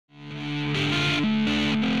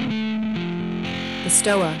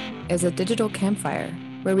Stoa is a digital campfire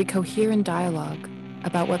where we cohere in dialogue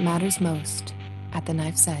about what matters most at the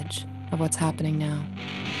knife's edge of what's happening now.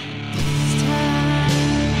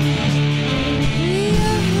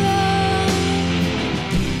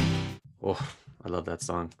 Oh, I love that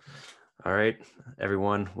song. All right,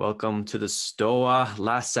 everyone, welcome to the Stoa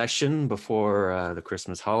last session before the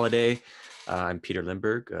Christmas holiday. I'm Peter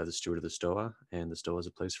Lindberg, the steward of the Stoa, and the Stoa is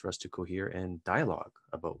a place for us to cohere and dialogue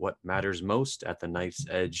about what matters most at the knife's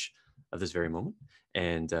edge of this very moment.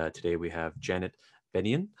 And today we have Janet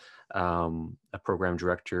Bennion, a program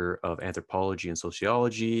director of anthropology and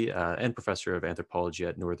sociology and professor of anthropology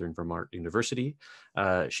at Northern Vermont University.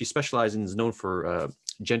 She specializes and is known for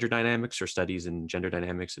gender dynamics or studies in gender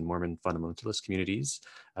dynamics in Mormon fundamentalist communities,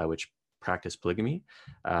 which practice polygamy.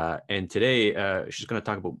 And today she's going to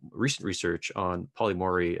talk about recent research on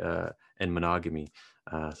polyamory and monogamy.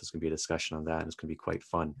 So it's going to be a discussion on that, and it's going to be quite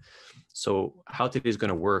fun. So how today's going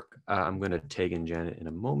to work, I'm going to tag in Janet in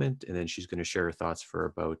a moment, and then she's going to share her thoughts for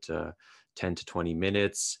about 10 to 20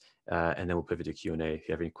 minutes, and then we'll pivot to Q&A. If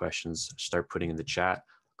you have any questions, start putting in the chat.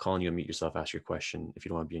 Calling you, unmute yourself, ask your question. If you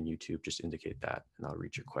don't want to be on YouTube, just indicate that, and I'll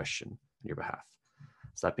read your question on your behalf.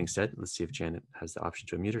 So that being said, let's see if Janet has the option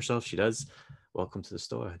to unmute herself. She does. Welcome to the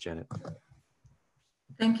Stoa, Janet.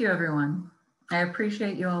 Thank you, everyone. I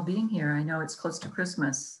appreciate you all being here. I know it's close to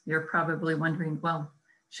Christmas. You're probably wondering, well,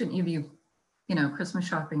 shouldn't you be, Christmas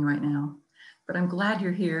shopping right now? But I'm glad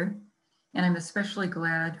you're here. And I'm especially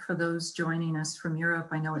glad for those joining us from Europe.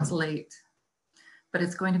 I know it's late, but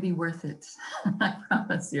it's going to be worth it. I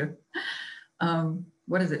promise you.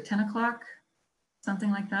 What is it, 10 o'clock?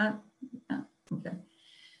 Something like that? Yeah, okay.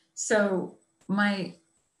 So my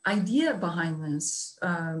idea behind this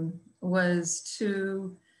was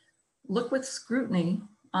to look with scrutiny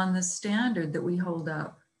on the standard that we hold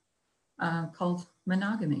up called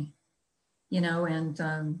monogamy,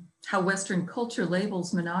 and how Western culture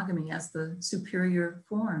labels monogamy as the superior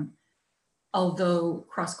form. Although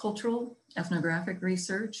cross-cultural ethnographic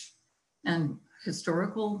research and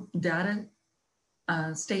historical data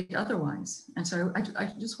state otherwise. And so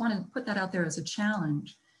I just want to put that out there as a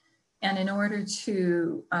challenge. And in order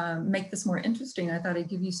to make this more interesting, I thought I'd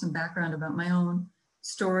give you some background about my own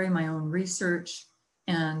story, my own research,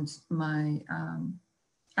 and my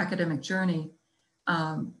academic journey,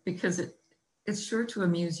 because it's sure to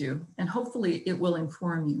amuse you, and hopefully it will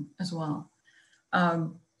inform you as well.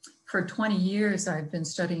 For 20 years, I've been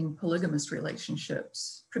studying polygamous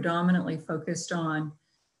relationships, predominantly focused on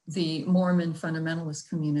the Mormon fundamentalist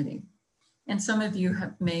community. And some of you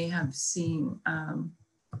may have seen,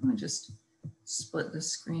 let me just split the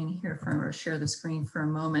screen here or share the screen for a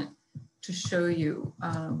moment to show you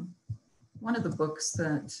one of the books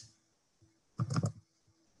that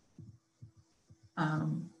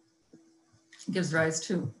gives rise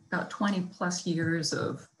to about 20 plus years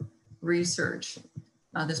of research.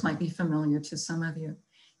 This might be familiar to some of you.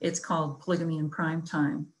 It's called Polygamy in Prime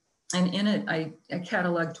Time. And in it, I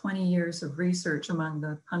cataloged 20 years of research among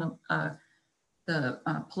the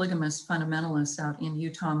polygamous fundamentalists out in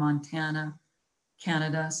Utah, Montana,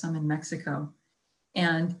 Canada, some in Mexico.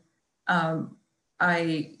 And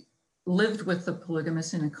I lived with the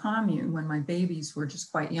polygamists in a commune when my babies were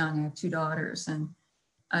just quite young. I have 2 daughters, and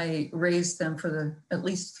I raised them for at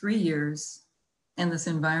least 3 years in this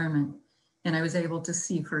environment. And I was able to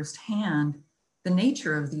see firsthand the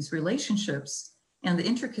nature of these relationships and the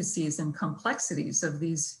intricacies and complexities of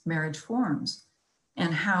these marriage forms,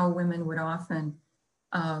 and how women would often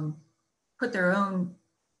put their own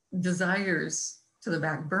desires to the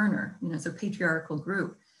back burner. It's a patriarchal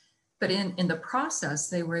group. But in the process,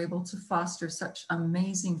 they were able to foster such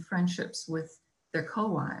amazing friendships with their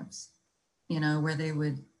co-wives, where they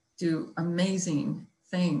would do amazing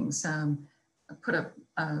things, put up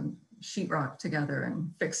sheetrock together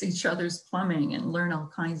and fix each other's plumbing and learn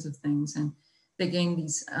all kinds of things. And they gained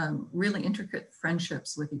these really intricate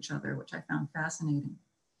friendships with each other, which I found fascinating.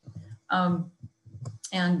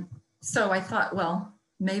 And so I thought, well,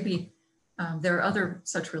 maybe there are other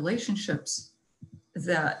such relationships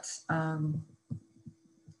that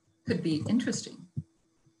could be interesting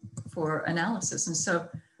for analysis. And so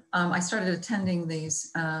I started attending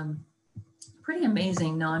these pretty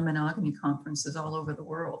amazing non-monogamy conferences all over the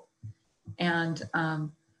world. And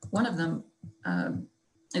one of them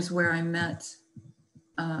is where I met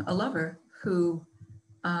a lover who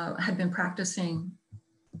had been practicing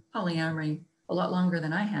polyamory a lot longer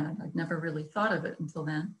than I had. I'd never really thought of it until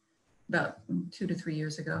then, about 2 to 3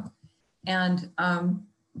 years ago. And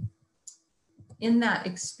in that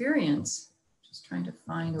experience, just trying to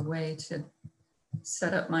find a way to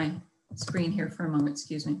set up my screen here for a moment,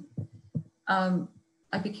 excuse me.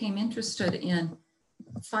 I became interested in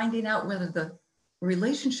finding out whether the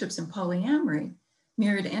relationships in polyamory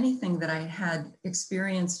mirrored anything that I had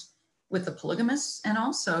experienced with the polygamists, and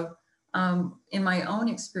also in my own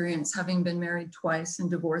experience, having been married twice and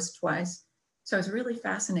divorced twice. So I was really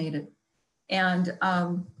fascinated. And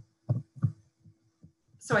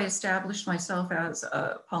so I established myself as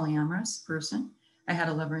a polyamorous person. I had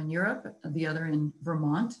a lover in Europe, the other in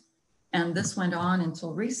Vermont. And this went on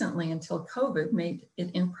until recently, until COVID made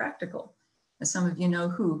it impractical. As some of you know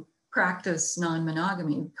who practice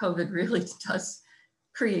non-monogamy, COVID really does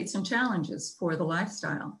create some challenges for the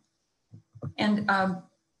lifestyle. And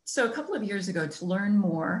so a couple of years ago, to learn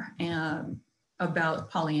more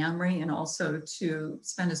about polyamory and also to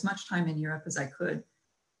spend as much time in Europe as I could,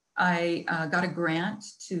 I got a grant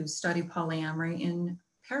to study polyamory in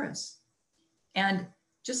Paris. And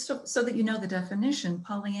just so that you know the definition,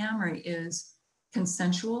 polyamory is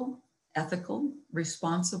consensual, ethical,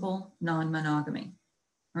 responsible, non-monogamy,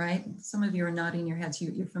 right? Some of you are nodding your heads,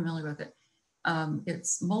 you're familiar with it.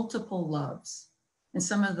 It's multiple loves. And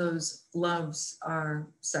some of those loves are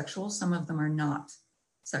sexual, some of them are not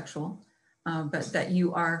sexual, but that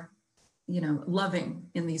you are, loving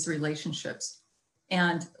in these relationships.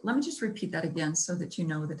 And let me just repeat that again so that you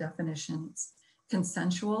know the definitions: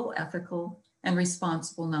 consensual, ethical, and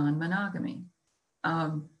responsible non-monogamy,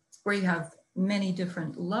 where you have many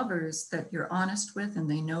different lovers that you're honest with and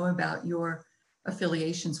they know about your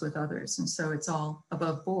affiliations with others. And so it's all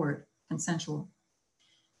above board, consensual.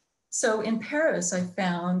 So in Paris, I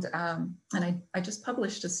found, and I just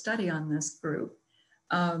published a study on this group,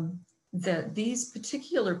 that these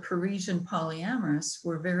particular Parisian polyamorous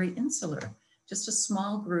were very insular, just a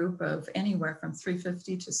small group of anywhere from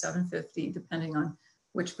 350 to 750, depending on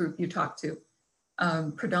which group you talk to.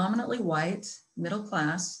 Predominantly white, middle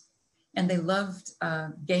class, and they loved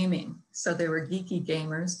gaming. So they were geeky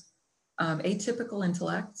gamers, atypical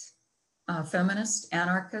intellect, feminist,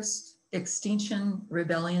 anarchist, extinction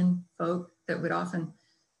rebellion folk that would often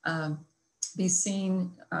be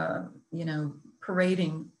seen,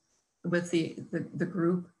 parading with the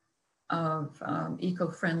group of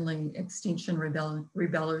eco-friendly extinction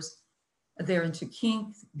rebellers. They're into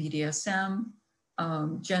kink, BDSM,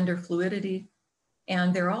 gender fluidity,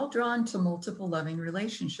 and they're all drawn to multiple loving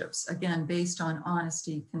relationships, again, based on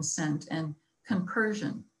honesty, consent, and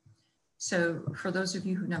compersion. So for those of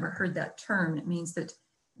you who've never heard that term, it means that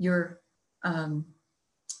you're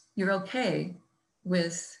okay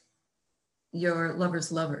with your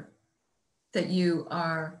lover's lover, that you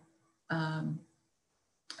are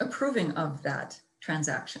approving of that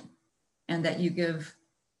transaction, and that you give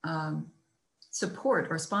support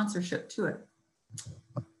or sponsorship to it.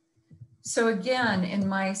 So again, in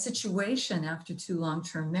my situation after 2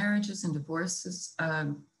 long-term marriages and divorces,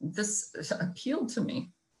 this appealed to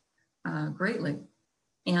me greatly.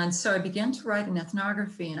 And so I began to write an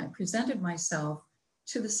ethnography, and I presented myself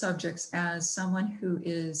to the subjects as someone who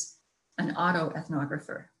is an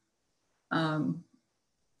auto-ethnographer,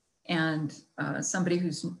 and somebody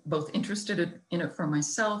who's both interested in it for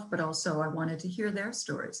myself, but also I wanted to hear their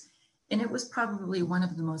stories. And it was probably one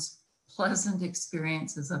of the most pleasant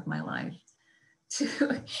experiences of my life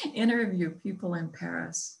to interview people in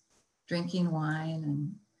Paris, drinking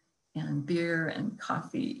wine and beer and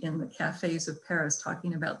coffee in the cafes of Paris,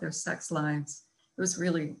 talking about their sex lives. It was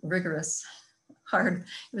really rigorous, hard.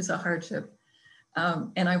 It was a hardship.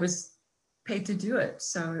 And I was paid to do it.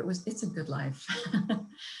 So it's a good life.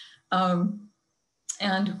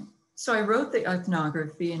 And so I wrote the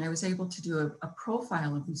ethnography, and I was able to do a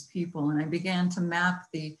profile of these people. And I began to map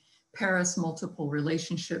the Paris multiple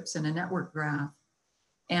relationships in a network graph.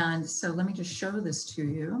 And so let me just show this to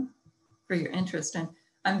you for your interest. And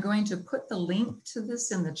I'm going to put the link to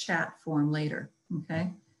this in the chat form later,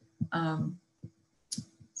 okay?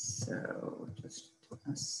 So just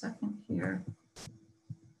a second here.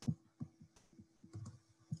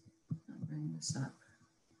 I'll bring this up.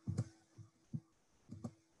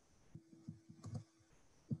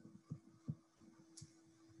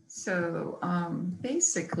 So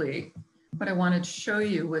basically, what I wanted to show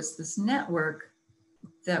you was this network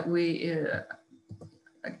that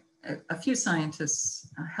a few scientists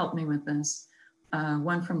helped me with this,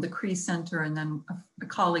 one from the Cree Center and then a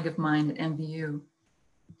colleague of mine at NVU.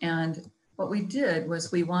 And what we did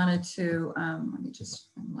was we wanted to, let me just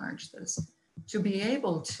enlarge this, to be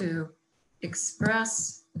able to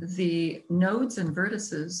express the nodes and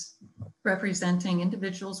vertices representing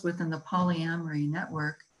individuals within the polyamory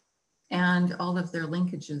network and all of their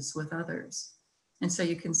linkages with others. And so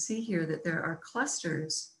you can see here that there are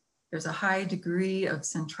clusters. There's a high degree of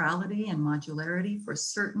centrality and modularity for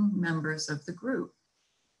certain members of the group.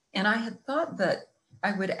 And I had thought that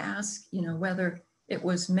I would ask, whether it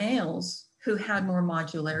was males who had more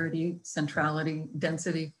modularity, centrality,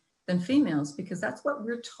 density than females, because that's what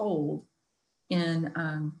we're told in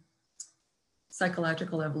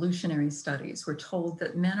psychological evolutionary studies. We're told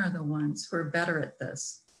that men are the ones who are better at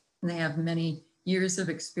this. And they have many years of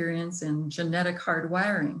experience in genetic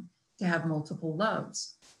hardwiring to have multiple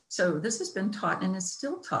loves. So this has been taught and is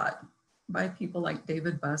still taught by people like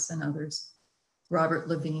David Buss and others, Robert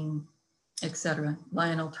Levine, etc.,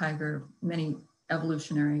 Lionel Tiger, many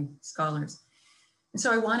evolutionary scholars. And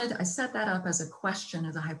so I set that up as a question,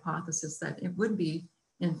 as a hypothesis that it would be,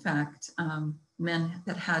 in fact, men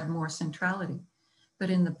that had more centrality. But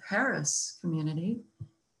in the Paris community,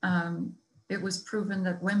 it was proven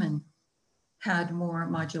that women had more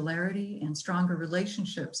modularity and stronger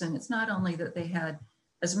relationships. And it's not only that they had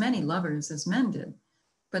as many lovers as men did,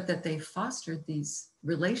 but that they fostered these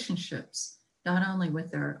relationships, not only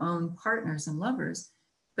with their own partners and lovers,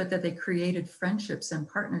 but that they created friendships and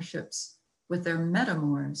partnerships with their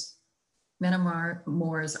metamors.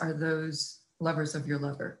 Metamors are those lovers of your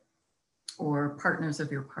lover or partners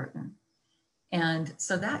of your partner. And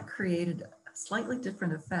so that created a slightly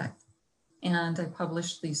different effect. And I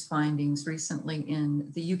published these findings recently in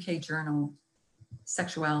the UK journal,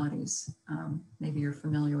 Sexualities. Maybe you're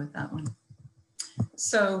familiar with that one.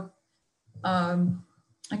 So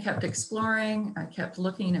I kept exploring, I kept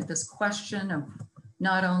looking at this question of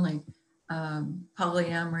not only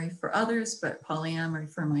polyamory for others, but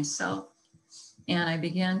polyamory for myself. And I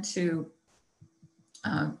began to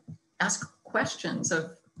ask questions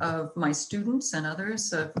of my students and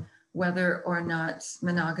others of whether or not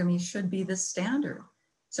monogamy should be the standard.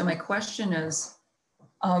 So my question is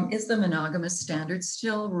the monogamous standard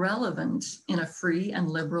still relevant in a free and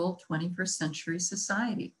liberal 21st century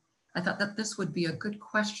society? I thought that this would be a good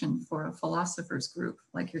question for a philosophers group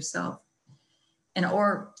like yourself.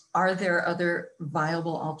 Or are there other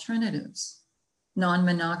viable alternatives,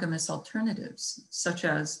 non-monogamous alternatives, such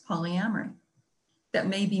as polyamory, that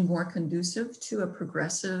may be more conducive to a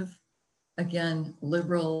progressive, again,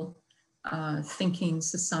 liberal thinking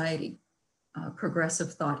society,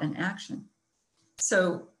 progressive thought and action?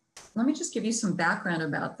 So let me just give you some background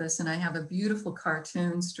about this. And I have a beautiful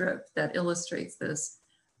cartoon strip that illustrates this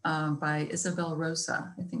by Isabel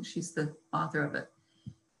Rosa. I think she's the author of it.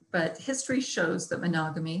 But history shows that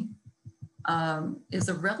monogamy is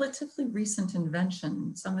a relatively recent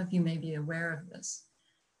invention. Some of you may be aware of this,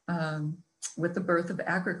 with the birth of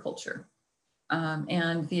agriculture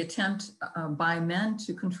and the attempt by men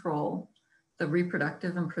to control the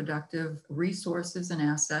reproductive and productive resources and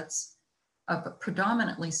assets of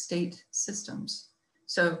predominantly state systems.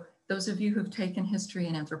 So those of you who've taken history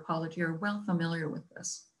and anthropology are well familiar with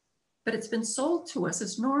this, but it's been sold to us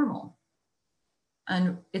as normal.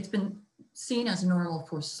 And it's been seen as normal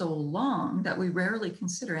for so long that we rarely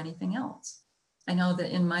consider anything else. I know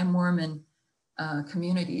that in my Mormon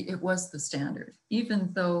community, it was the standard,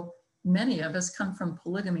 even though many of us come from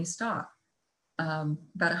polygamy stock. About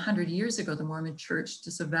 100 years ago, the Mormon church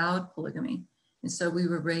disavowed polygamy. And so we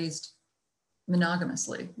were raised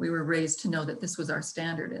monogamously. We were raised to know that this was our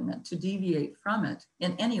standard and that to deviate from it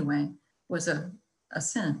in any way was a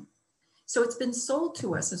sin. So it's been sold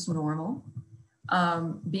to us as normal.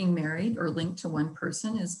 Being married or linked to one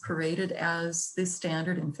person is paraded as the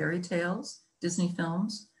standard in fairy tales, Disney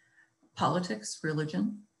films, politics,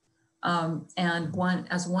 religion. And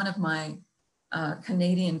as one of my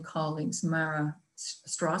Canadian colleagues, Mara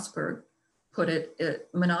Strasberg, put it,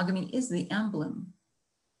 monogamy is the emblem,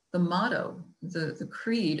 the motto, the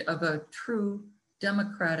creed of a true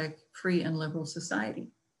democratic, free and liberal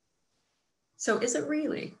society. So is it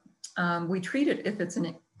really? We treat it if it's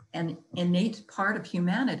an innate part of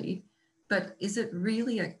humanity, but is it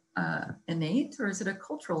really innate or is it a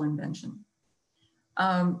cultural invention?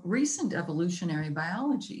 Recent evolutionary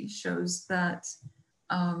biology shows that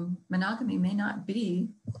monogamy may not be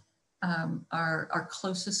our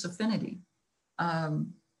closest affinity.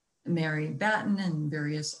 Mary Batten and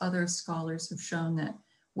various other scholars have shown that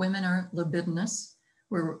women are libidinous.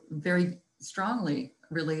 We're very strongly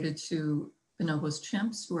related to bonobos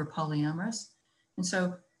chimps who are polyamorous. And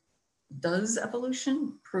so does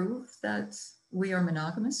evolution prove that we are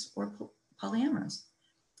monogamous or polyamorous?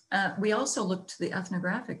 We also look to the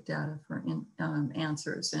ethnographic data for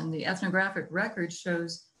answers, and the ethnographic record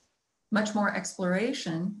shows much more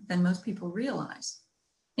exploration than most people realize,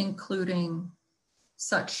 including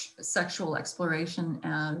such sexual exploration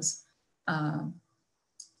as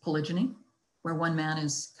polygyny, where one man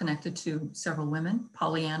is connected to several women,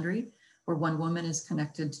 polyandry, where one woman is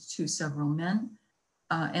connected to several men,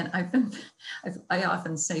 And I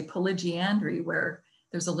often say polygyandry, where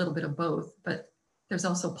there's a little bit of both, but there's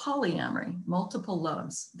also polyamory, multiple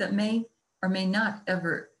loves that may or may not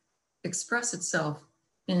ever express itself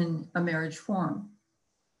in a marriage form.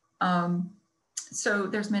 So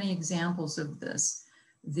there's many examples of this.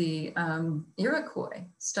 The Iroquois,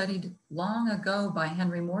 studied long ago by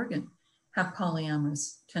Henry Morgan, have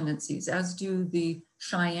polyamorous tendencies, as do the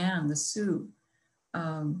Cheyenne, the Sioux,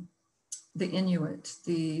 the Inuit,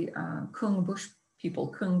 the Kung Bush people,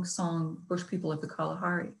 Kung Song Bush people of the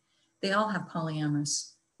Kalahari. They all have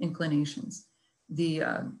polyamorous inclinations. The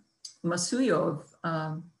Masuyo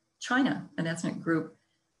of China, an ethnic group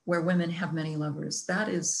where women have many lovers, that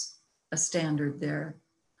is a standard there.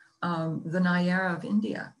 The Nayara of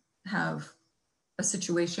India have a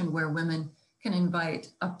situation where women can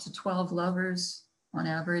invite up to 12 lovers on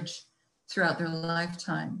average throughout their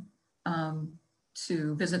lifetime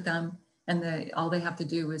to visit them, and all they have to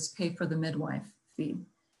do is pay for the midwife fee.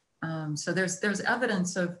 So there's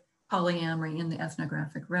evidence of polyamory in the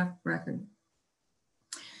ethnographic record.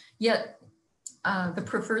 Yet the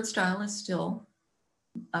preferred style is still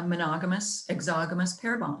a monogamous, exogamous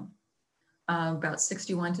pair bond. About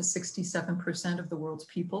 61 to 67% of the world's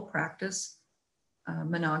people practice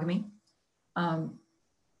monogamy.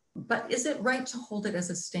 But is it right to hold it as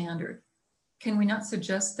a standard? Can we not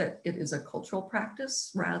suggest that it is a cultural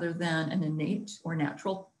practice rather than an innate or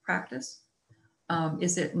natural practice?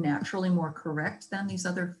 Is it naturally more correct than these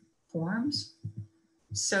other forms?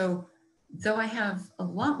 So though I have a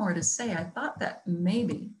lot more to say, I thought that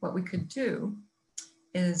maybe what we could do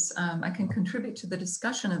is I can contribute to the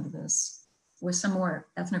discussion of this with some more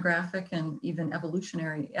ethnographic and even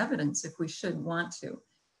evolutionary evidence if we should want to.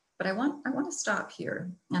 But I want to stop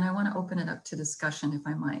here and I want to open it up to discussion if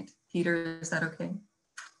I might. Peter, is that okay?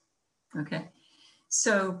 Okay.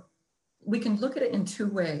 So we can look at it in two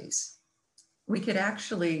ways. We could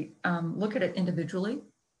actually look at it individually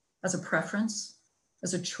as a preference,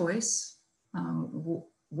 as a choice.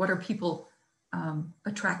 What are people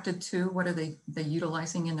attracted to? What are they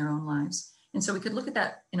utilizing in their own lives? And so we could look at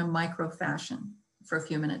that in a micro fashion for a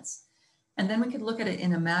few minutes. And then we could look at it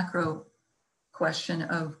in a macro question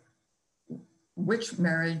of which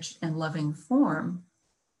marriage and loving form,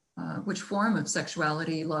 which form of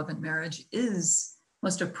sexuality, love, and marriage is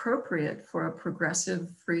most appropriate for a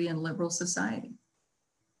progressive, free, and liberal society.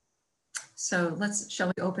 So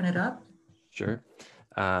shall we open it up? Sure.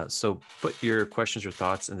 So put your questions or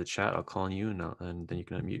thoughts in the chat. I'll call on you and then you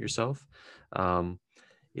can unmute yourself.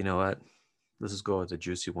 You know what? Let's just go with the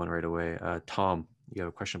juicy one right away. Tom, you have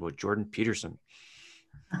a question about Jordan Peterson.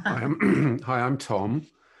 Hi, I'm Tom.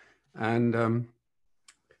 And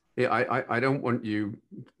I don't want you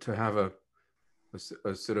to have a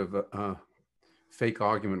sort of a fake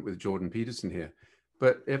argument with Jordan Peterson here.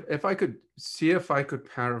 But if I could see if I could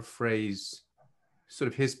paraphrase sort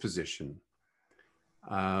of his position,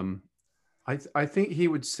 I think he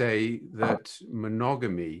would say that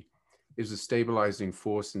monogamy is a stabilizing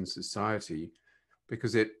force in society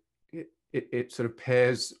because it sort of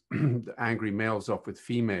pairs the angry males off with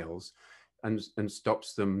females and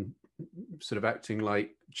stops them sort of acting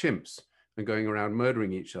like chimps and going around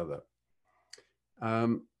murdering each other.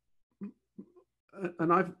 And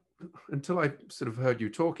until I sort of heard you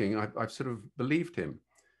talking, I've sort of believed him.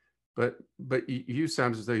 But you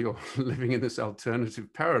sound as though you're living in this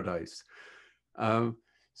alternative paradise.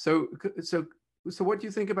 So what do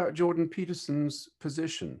you think about Jordan Peterson's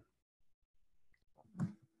position?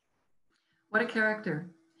 What a character.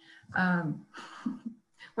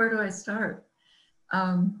 Where do I start?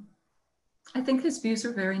 I think his views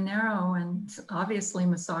are very narrow and obviously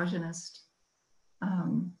misogynist.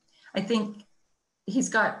 I think he's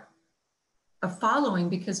got a following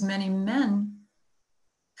because many men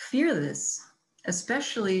fear this,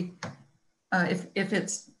 especially if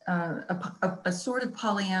it's a sort of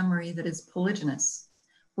polyamory that is polygynous,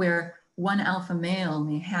 where one alpha male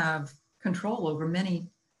may have control over many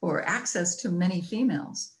or access to many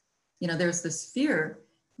females. You know, there's this fear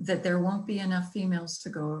that there won't be enough females to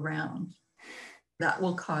go around. That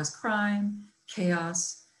will cause crime,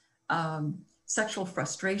 chaos, sexual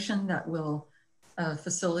frustration that will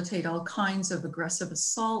facilitate all kinds of aggressive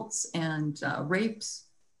assaults and rapes,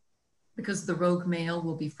 because the rogue male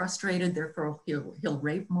will be frustrated, therefore he'll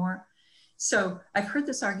rape more. So I've heard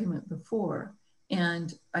this argument before,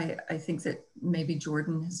 and I think that maybe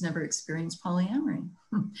Jordan has never experienced polyamory.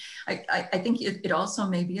 I think it also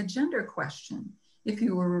may be a gender question. If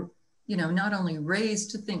you were, you know, not only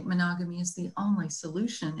raised to think monogamy is the only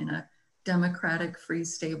solution in a democratic, free,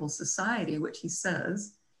 stable society, which he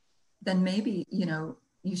says, then maybe, you know,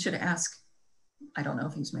 you should ask I don't know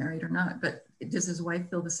if he's married or not, but does his wife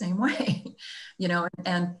feel the same way? You know,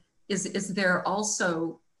 and is there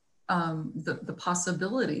also the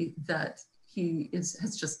possibility that he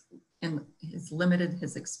has just has limited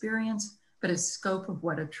his experience, but his scope of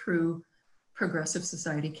what a true progressive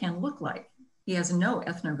society can look like? He has no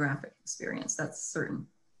ethnographic experience, that's certain.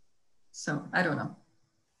 So I don't know.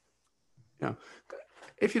 Yeah,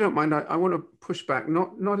 if you don't mind, I want to push back,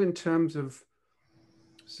 not in terms of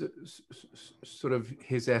sort of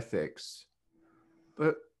his ethics,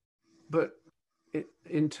 but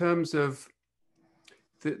in terms of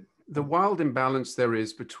the wild imbalance there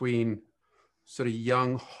is between sort of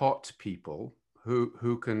young, hot people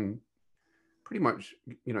who can pretty much,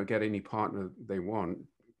 you know, get any partner they want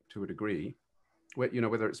to a degree, you know,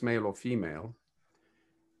 whether it's male or female,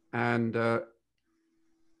 and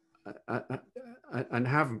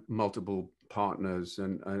have multiple partners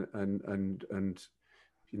and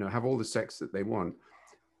you know, have all the sex that they want.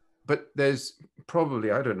 But there's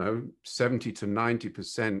probably, I don't know, 70 to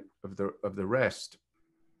 90% of the rest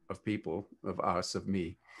of people, of us, of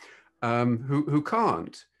me, who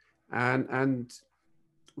can't. And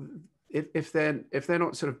if they're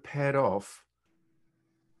not sort of paired off,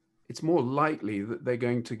 it's more likely that they're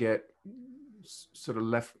going to get sort of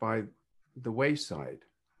left by the wayside.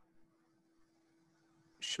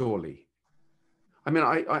 Surely. I mean,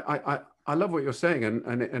 I love what you're saying,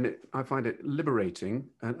 and I find it liberating,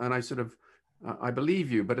 and I sort of I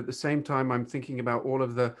believe you, but at the same time, I'm thinking about all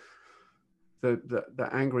of the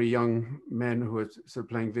angry young men who are sort of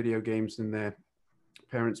playing video games in their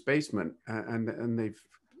parents' basement, and they've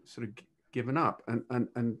sort of given up,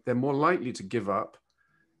 and they're more likely to give up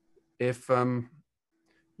if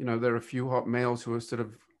you know, there are a few hot males who are sort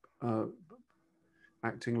of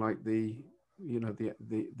acting like the, you know,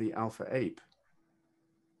 the alpha ape.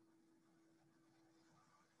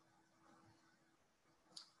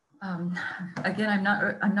 Again,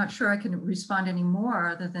 I'm not sure I can respond any more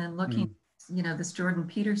other than looking, you know, this Jordan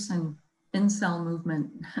Peterson incel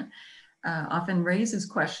movement often raises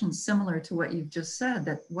questions similar to what you've just said,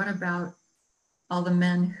 that what about all the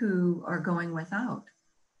men who are going without?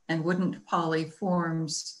 And wouldn't poly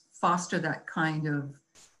forms foster that kind of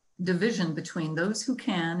division between those who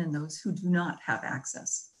can and those who do not have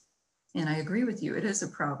access? And I agree with you, it is a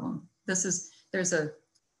problem.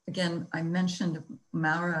 Again, I mentioned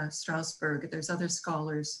Maura Strasberg, there's other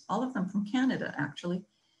scholars, all of them from Canada actually,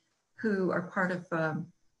 who are part of,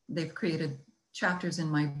 they've created chapters in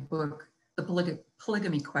my book, The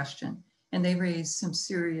Polygamy Question, and they raise some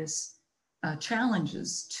serious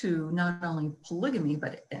challenges to not only polygamy,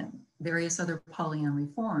 but various other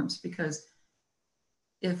polyamory forms, because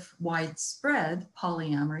if widespread,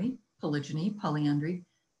 polyamory, polygyny, polyandry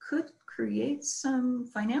could create some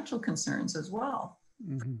financial concerns as well.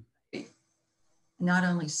 Mm-hmm. Not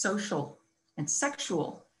only social and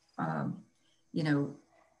sexual, you know,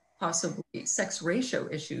 possibly sex ratio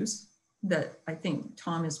issues that I think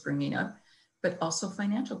Tom is bringing up, but also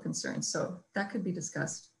financial concerns. So that could be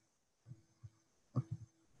discussed.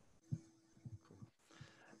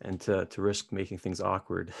 And to risk making things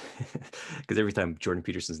awkward, because every time Jordan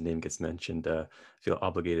Peterson's name gets mentioned, I feel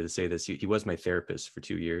obligated to say this. He was my therapist for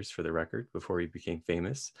 2 years, for the record, before he became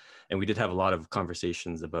famous. And we did have a lot of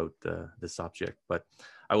conversations about this subject, but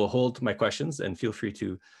I will hold my questions, and feel free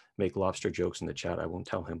to make lobster jokes in the chat. I won't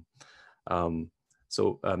tell him.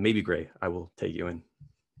 So maybe Gray, I will take you in.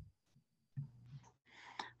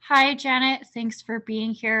 Hi, Janet. Thanks for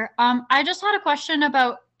being here. I just had a question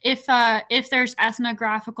about if there's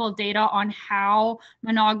ethnographical data on how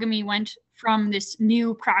monogamy went from this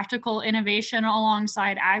new practical innovation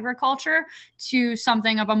alongside agriculture to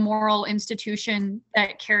something of a moral institution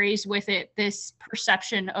that carries with it this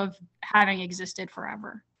perception of having existed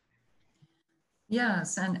forever.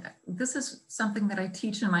 Yes, and this is something that I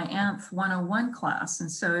teach in my ANTH 101 class.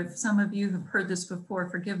 And so if some of you have heard this before,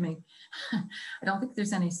 forgive me. I don't think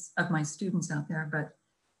there's any of my students out there, but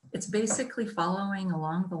it's basically following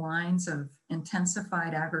along the lines of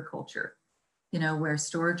intensified agriculture, you know, where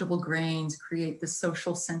storageable grains create the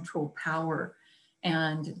social central power.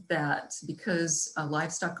 And that because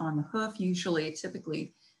livestock on the hoof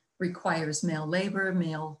typically requires male labor,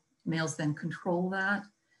 males then control that.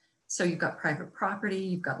 So you've got private property,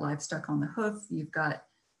 you've got livestock on the hoof, you've got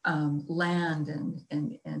land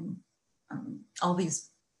and all these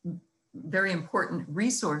very important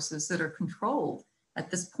resources that are controlled at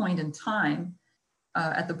this point in time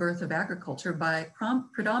at the birth of agriculture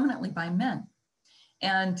predominantly by men.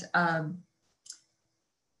 And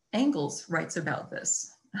Engels writes about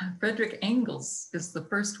this. Frederick Engels is the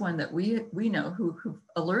first one that we know who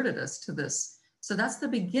alerted us to this. So that's the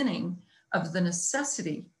beginning of the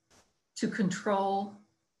necessity to control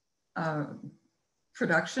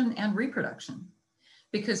production and reproduction.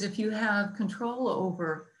 Because if you have control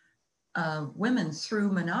over women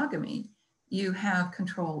through monogamy, you have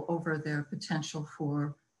control over their potential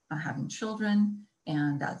for having children,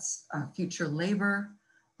 and that's future labor,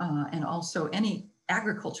 and also any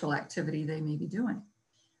agricultural activity they may be doing.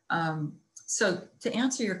 So to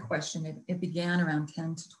answer your question, it began around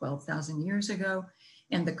 10 to 12,000 years ago,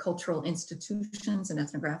 and the cultural institutions and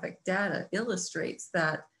ethnographic data illustrates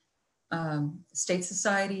that state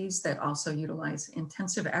societies that also utilize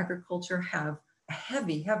intensive agriculture have a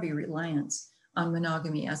heavy, heavy reliance on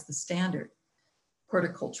monogamy as the standard.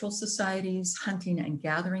 Horticultural societies, hunting and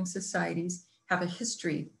gathering societies have a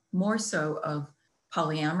history more so of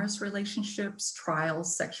polyamorous relationships,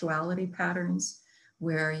 trials, sexuality patterns,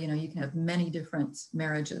 where you can have many different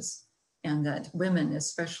marriages, and that women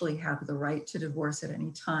especially have the right to divorce at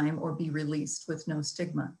any time or be released with no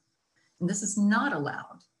stigma. And this is not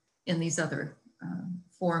allowed in these other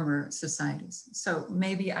former societies. So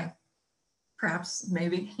maybe I've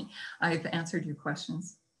answered your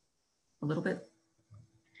questions a little bit.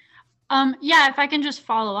 Yeah, if I can just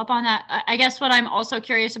follow up on that, I guess what I'm also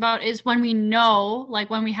curious about is when we know, like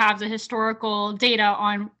when we have the historical data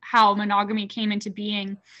on how monogamy came into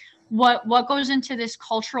being, what goes into this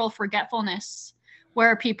cultural forgetfulness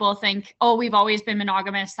where people think, oh, we've always been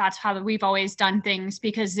monogamous, that's how we've always done things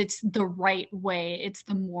because it's the right way, it's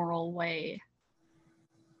the moral way.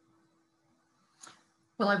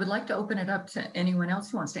 Well, I would like to open it up to anyone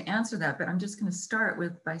else who wants to answer that, but I'm just going to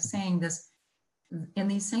start by saying this. In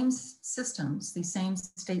these same systems, these same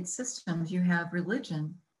state systems, you have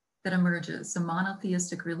religion that emerges, a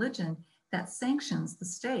monotheistic religion that sanctions the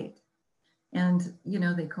state. And,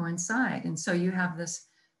 they coincide. And so you have this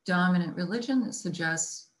dominant religion that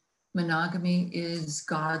suggests monogamy is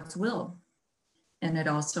God's will. And it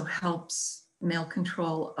also helps male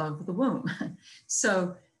control of the womb.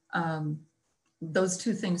 So those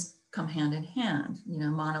two things come hand in hand,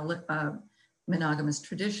 monogamous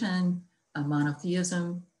tradition,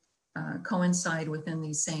 monotheism coincide within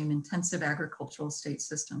these same intensive agricultural state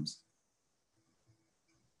systems.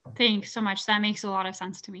 Thanks so much. That makes a lot of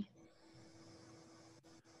sense to me.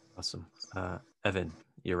 Awesome. Evan,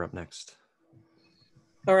 you're up next.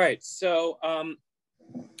 All right. So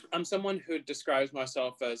I'm someone who describes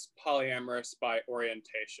myself as polyamorous by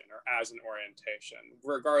orientation or as an orientation,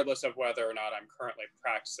 regardless of whether or not I'm currently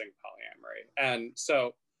practicing polyamory. And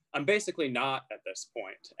so I'm basically not at this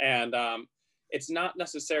point. And it's not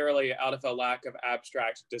necessarily out of a lack of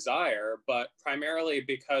abstract desire, but primarily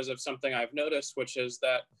because of something I've noticed, which is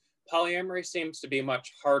that polyamory seems to be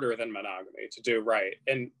much harder than monogamy to do right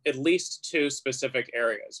in at least two specific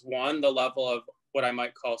areas. One, the level of what I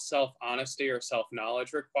might call self-honesty or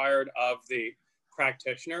self-knowledge required of the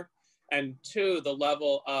practitioner. And two, the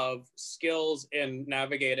level of skills in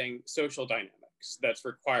navigating social dynamics that's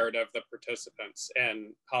required of the participants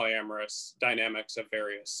in polyamorous dynamics of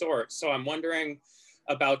various sorts. So I'm wondering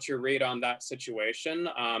about your read on that situation.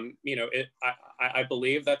 I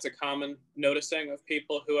believe that's a common noticing of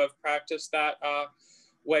people who have practiced that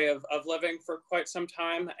way of living for quite some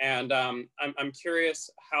time. And I'm curious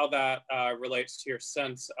how that relates to your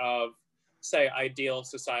sense of, say, ideal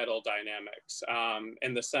societal dynamics,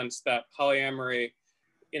 in the sense that polyamory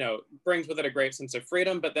brings with it a great sense of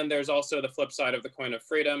freedom, but then there's also the flip side of the coin of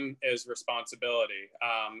freedom is responsibility,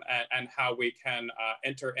 and how we can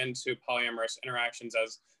enter into polyamorous interactions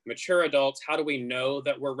as mature adults. How do we know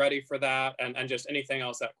that we're ready for that? And just anything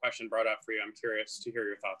else that question brought up for you, I'm curious to hear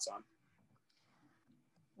your thoughts on.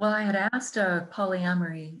 Well, I had asked a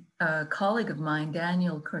polyamory colleague of mine,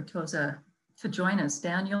 Daniel Cortoza, to join us.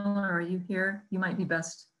 Daniel, are you here? You might be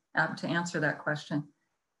best apt to answer that question.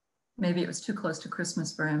 Maybe it was too close to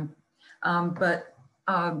Christmas for him. But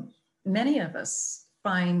many of us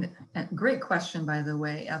find, great question, by the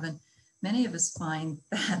way, Evan, many of us find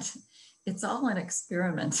that it's all an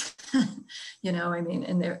experiment,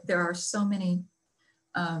 and there are so many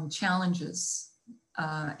challenges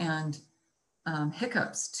and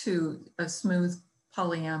hiccups to a smooth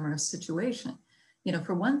polyamorous situation.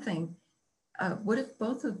 For one thing, what if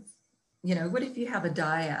what if you have a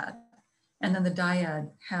dyad, and then the dyad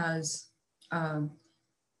has, one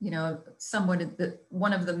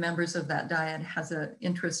of the members of that dyad has an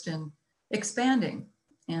interest in expanding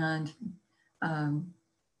and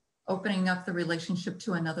opening up the relationship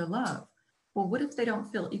to another love. Well, what if they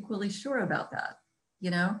don't feel equally sure about that?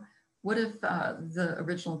 What if the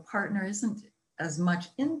original partner isn't as much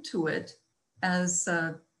into it as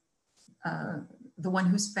the one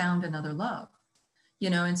who's found another love?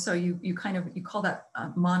 and so you call that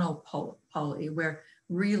monopoly, where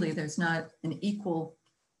really there's not an equal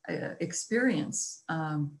experience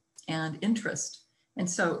and interest. And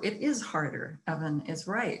so it is harder. Evan is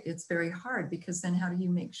right. It's very hard, because then how do you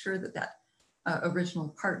make sure that that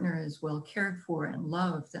original partner is well cared for and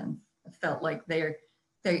loved and felt like they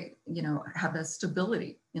have a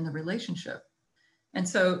stability in the relationship? And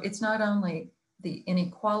so it's not only the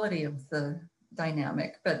inequality of the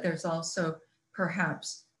dynamic, but there's also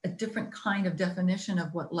perhaps a different kind of definition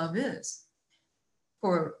of what love is.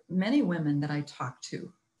 For many women that I talk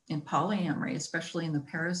to in polyamory, especially in the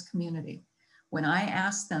Paris community, when I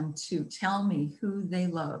asked them to tell me who they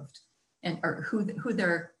loved or who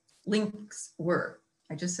their links were,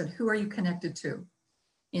 I just said, who are you connected to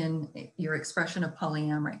in your expression of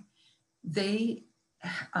polyamory? They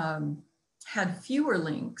had fewer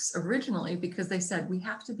links originally, because they said, we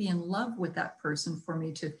have to be in love with that person for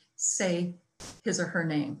me to say his or her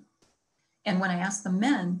name. And when I asked the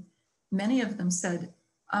men, many of them said,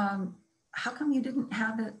 how come you didn't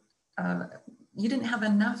have it? You didn't have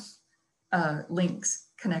enough links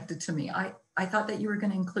connected to me. I thought that you were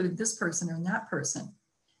going to include this person or that person.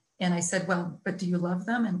 And I said, well, but do you love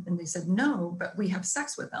them? And they said, no, but we have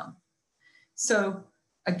sex with them. So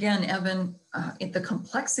again, Evan, the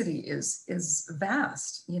complexity is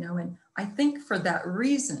vast, and I think for that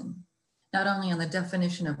reason, not only on the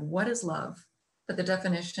definition of what is love, but the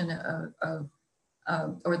definition of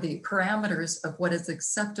or the parameters of what is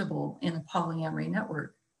acceptable in a polyamory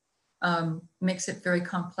network makes it very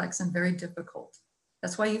complex and very difficult.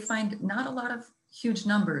 That's why you find not a lot of huge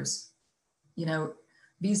numbers,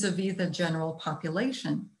 vis-a-vis the general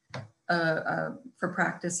population for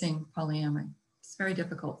practicing polyamory. It's very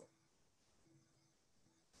difficult.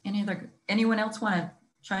 Anyone else want to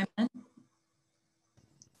chime in?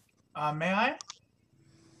 May I?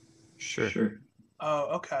 Sure.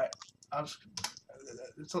 Oh, okay.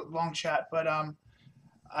 It's a long chat, but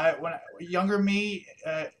younger me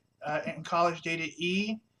in college dated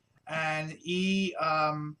E, and E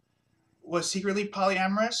was secretly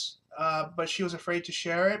polyamorous, but she was afraid to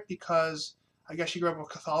share it because I guess she grew up with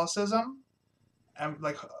Catholicism and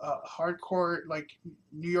like hardcore like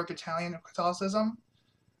New York Italian Catholicism.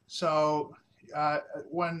 So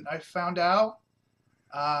when I found out,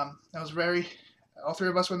 I was all three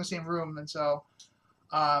of us were in the same room, and so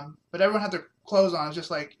but everyone had their clothes on.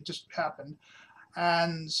 It just happened.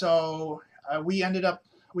 And so we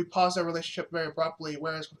paused our relationship very abruptly,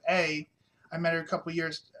 whereas with A, I met her a couple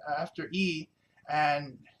years after E,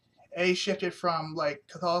 and A shifted from like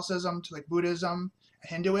Catholicism to like Buddhism,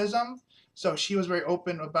 Hinduism. So she was very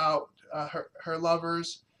open about her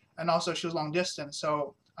lovers, and also she was long distance.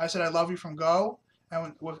 So I said, I love you from go.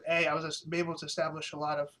 And with A, I was just able to establish a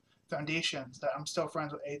lot of foundations that I'm still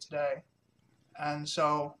friends with A today. And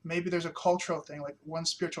so maybe there's a cultural thing, like one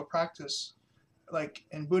spiritual practice, like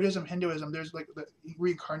in Buddhism, Hinduism, there's like the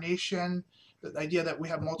reincarnation, the idea that we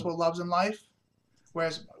have multiple loves in life,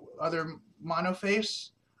 whereas other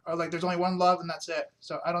monofaiths are like, there's only one love and that's it.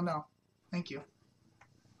 So I don't know. Thank you.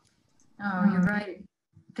 Oh, you're right.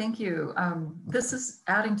 Thank you. This is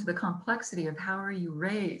adding to the complexity of how are you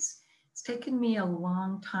raised. It's taken me a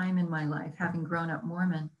long time in my life, having grown up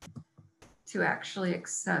Mormon, to actually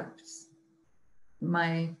accept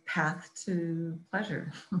my path to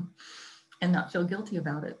pleasure and not feel guilty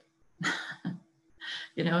about it.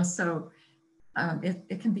 So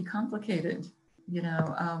it can be complicated,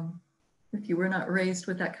 if you were not raised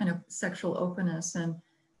with that kind of sexual openness and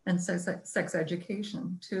sex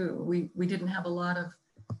education too. We didn't have a lot of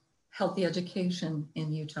healthy education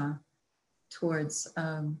in Utah towards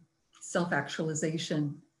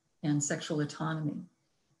self-actualization and sexual autonomy.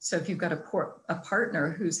 So if you've got a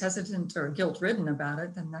partner who's hesitant or guilt-ridden about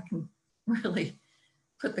it, then that can really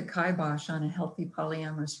put the kibosh on a healthy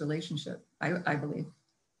polyamorous relationship, I believe.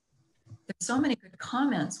 There's so many good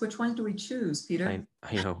comments. Which one do we choose, Peter?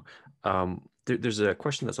 There's a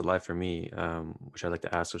question that's alive for me, which I'd like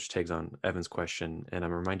to ask, which tags on Evan's question. And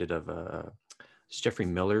I'm reminded of Jeffrey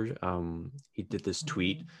Miller. He did this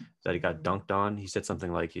tweet that he got dunked on. He said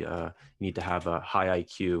something like, you need to have a high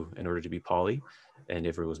IQ in order to be poly. And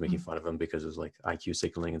everyone was making fun of him because it was like IQ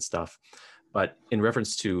signaling and stuff. But in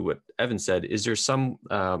reference to what Evan said, is there some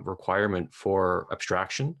requirement for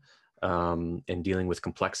abstraction and dealing with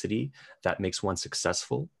complexity that makes one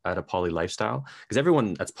successful at a poly lifestyle? Because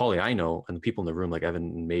everyone that's poly I know, and the people in the room like Evan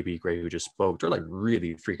and maybe Gray who just spoke, they're like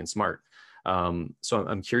really freaking smart. So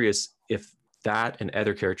I'm curious if that and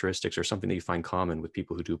other characteristics are something that you find common with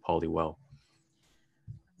people who do poly well.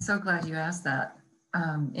 So glad you asked that.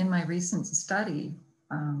 In my recent study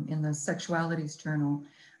in the Sexualities Journal,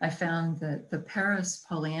 I found that the Paris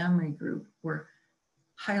polyamory group were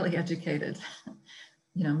highly educated,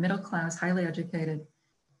 you know, middle class, highly educated.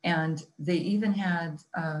 And they even had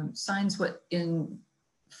signs what in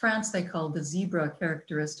France they call the zebra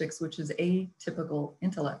characteristics, which is atypical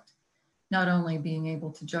intellect. Not only being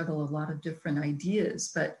able to juggle a lot of different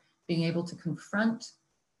ideas, but being able to confront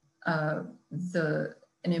and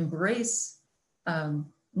embrace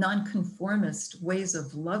nonconformist ways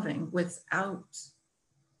of loving without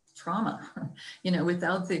trauma, you know,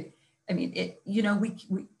 without the, I mean, you know,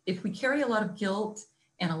 if we carry a lot of guilt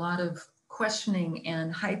and a lot of questioning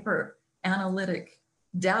and hyper analytic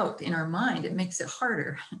doubt in our mind, it makes it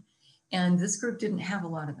harder. And this group didn't have a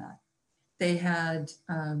lot of that. They had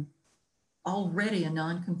already a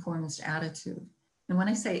nonconformist attitude. And when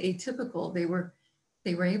I say atypical, they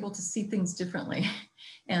were able to see things differently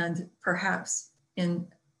and perhaps in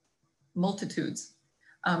multitudes.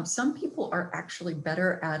 Some people are actually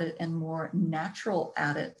better at it and more natural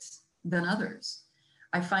at it than others.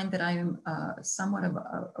 I find that I am somewhat of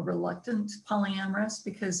a reluctant polyamorous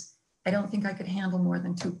because I don't think I could handle more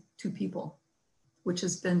than two people, which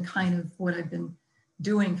has been kind of what I've been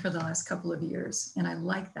doing for the last couple of years. And I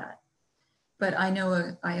like that. But I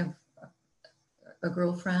know I have a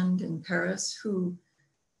girlfriend in Paris who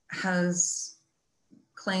has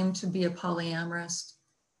claimed to be a polyamorous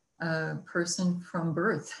person from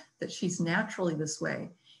birth, that she's naturally this way,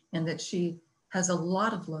 and that she has a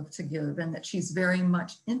lot of love to give, and that she's very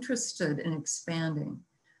much interested in expanding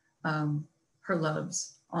her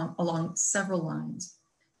loves along several lines.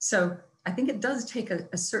 So I think it does take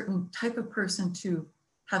a certain type of person to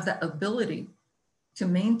have that ability to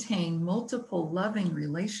maintain multiple loving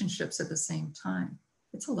relationships at the same time.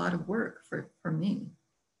 It's a lot of work for me.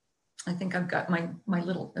 I think I've got my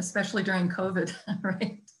little, especially during COVID,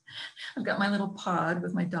 right? I've got my little pod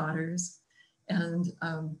with my daughters, and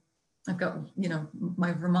I've got, you know,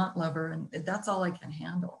 my Vermont lover, and that's all I can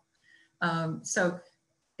handle. So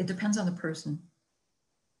it depends on the person.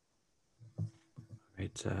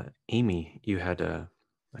 Right. Amy, you had a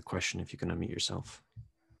question, if you can unmute yourself.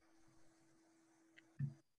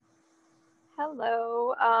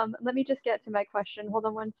 Hello. Let me just get to my question. Hold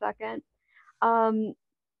on one second.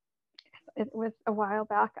 It was a while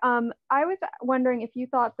back. I was wondering if you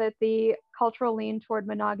thought that the cultural lean toward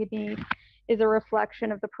monogamy is a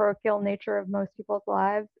reflection of the parochial nature of most people's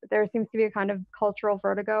lives. There seems to be a kind of cultural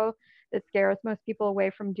vertigo that scares most people away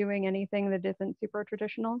from doing anything that isn't super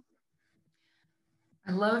traditional.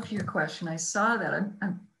 I love your question. I saw that.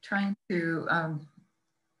 I'm trying to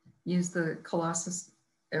use the Colossus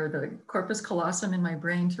or the corpus callosum in my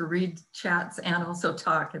brain to read chats and also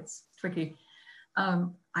talk. It's tricky.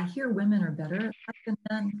 I hear women are better than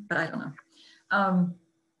men, but I don't know.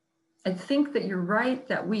 I think that you're right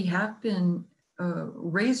that we have been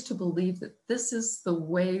raised to believe that this is the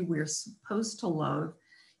way we're supposed to love,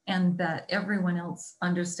 and that everyone else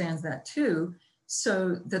understands that too.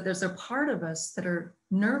 So that there's a part of us that are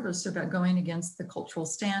nervous about going against the cultural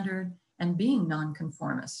standard and being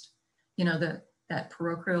nonconformist. You know, that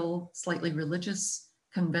parochial, slightly religious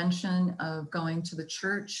convention of going to the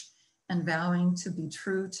church and vowing to be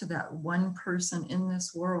true to that one person in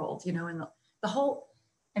this world, you know, and the whole,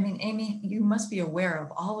 I mean, Amy, you must be aware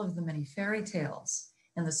of all of the many fairy tales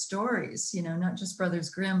and the stories, you know, not just Brothers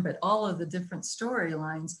Grimm, but all of the different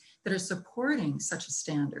storylines that are supporting such a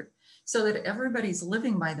standard, so that everybody's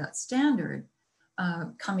living by that standard,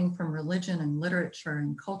 coming from religion and literature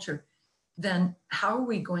and culture. Then how are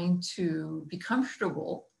we going to be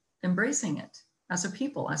comfortable embracing it as a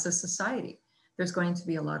people, as a society? There's going to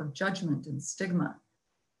be a lot of judgment and stigma.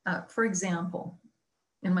 For example,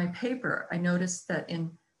 in my paper, I noticed that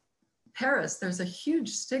in Paris, there's a huge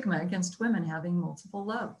stigma against women having multiple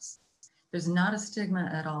loves. There's not a stigma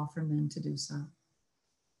at all for men to do so.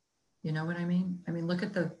 You know what I mean? I mean, look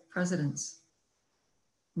at the presidents,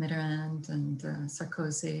 Mitterrand and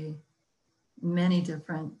Sarkozy. Many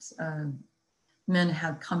different men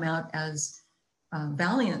have come out as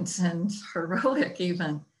valiant and heroic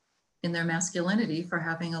even in their masculinity for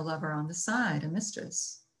having a lover on the side, a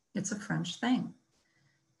mistress. It's a French thing.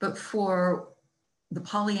 But for the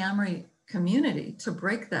polyamory community to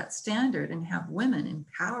break that standard and have women,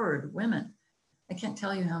 empowered women, I can't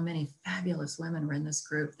tell you how many fabulous women were in this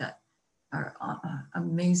group that are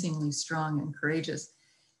amazingly strong and courageous.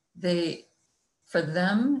 For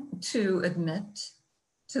them to admit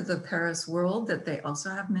to the Paris world that they also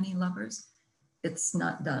have many lovers, it's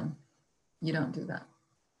not done. You don't do that.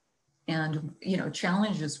 And, you know,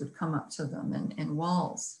 challenges would come up to them and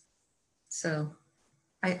walls. So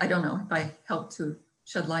I don't know if I helped to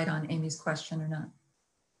shed light on Amy's question or not.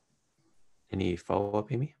 Any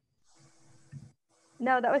follow-up, Amy?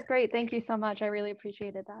 No, that was great. Thank you so much. I really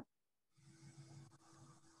appreciated that.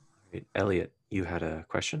 Right. Elliot, you had a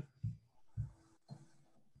question?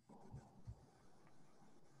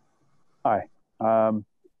 Hi.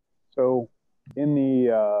 So in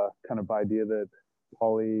the kind of idea that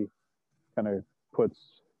poly kind of puts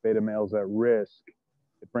beta males at risk,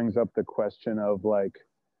 it brings up the question of like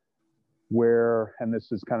where, and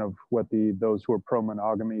this is kind of what those who are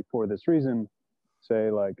pro-monogamy for this reason say,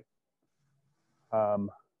 like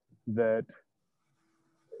that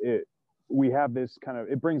we have this kind of,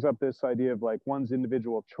 it brings up this idea of like one's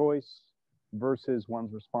individual choice versus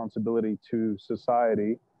one's responsibility to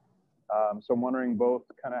society. So I'm wondering both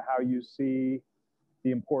kind of how you see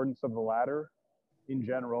the importance of the latter in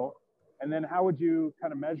general, and then how would you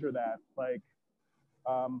kind of measure that? Like,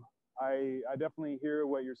 I definitely hear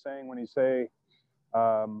what you're saying when you say,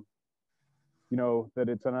 you know, that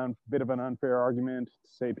it's a bit of an unfair argument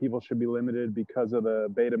to say people should be limited because of the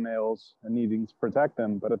beta males and needing to protect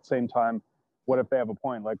them. But at the same time, what if they have a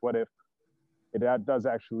point? Like, what if it does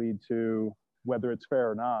actually lead to, whether it's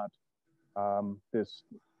fair or not, this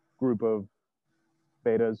group of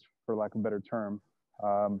betas, for lack of a better term,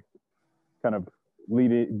 kind of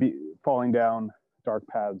falling down dark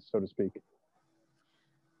paths, so to speak?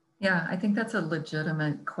 Yeah, I think that's a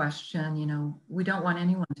legitimate question. You know, we don't want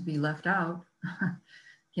anyone to be left out,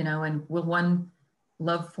 you know, and will one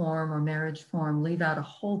love form or marriage form leave out a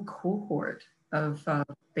whole cohort of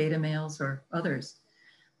beta males or others?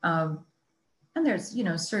 And there's, you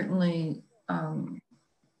know, certainly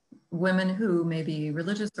women who may be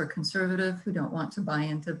religious or conservative who don't want to buy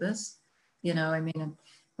into this. You know, I mean,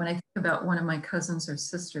 when I think about one of my cousins or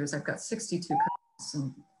sisters, I've got 62 cousins,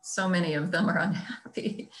 and so many of them are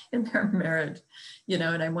unhappy in their marriage, you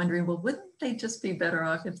know, and I'm wondering, well, wouldn't they just be better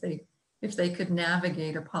off if they could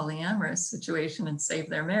navigate a polyamorous situation and save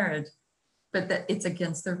their marriage? But that it's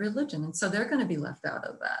against their religion, and so they're going to be left out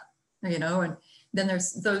of that, you know. And then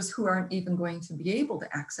there's those who aren't even going to be able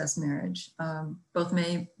to access marriage, both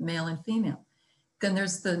male and female. Then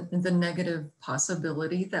there's the negative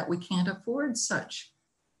possibility that we can't afford such,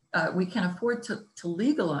 we can't afford to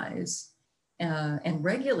legalize and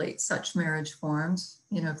regulate such marriage forms,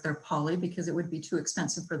 you know, if they're poly, because it would be too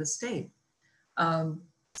expensive for the state.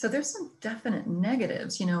 So there's some definite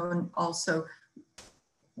negatives, you know, and also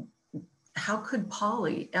how could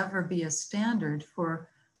poly ever be a standard for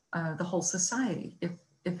the whole society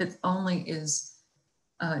if it only is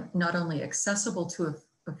not only accessible to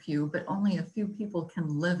a few, but only a few people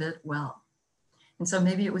can live it well. And so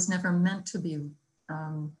maybe it was never meant to be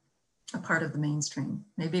a part of the mainstream.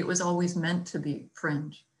 Maybe it was always meant to be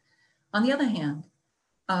fringe. On the other hand,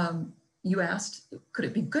 you asked, could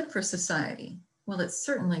it be good for society? Well, it's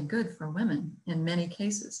certainly good for women in many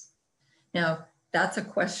cases. Now, that's a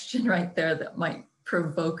question right there that might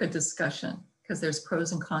provoke a discussion, because there's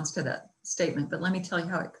pros and cons to that statement. But let me tell you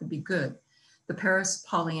how it could be good. The Paris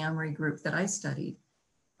polyamory group that I studied,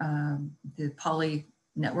 the poly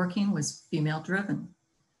networking was female driven.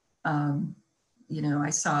 You know, I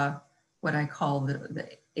saw what I call the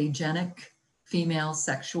agenic female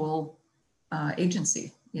sexual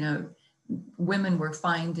agency. You know, women were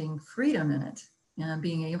finding freedom in it and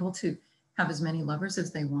being able to have as many lovers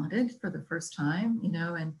as they wanted for the first time, you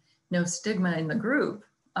know, and no stigma in the group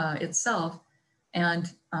itself,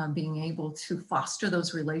 and being able to foster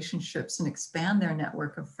those relationships and expand their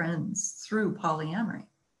network of friends through polyamory.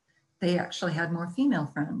 They actually had more female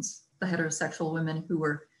friends. The heterosexual women who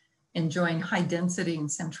were enjoying high density and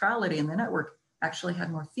centrality in the network actually had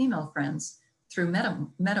more female friends through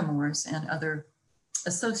metamors and other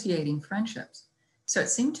associating friendships. So it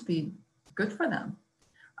seemed to be good for them.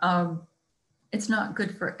 It's not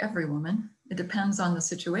good for every woman. It depends on the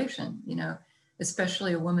situation, you know,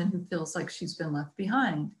 especially a woman who feels like she's been left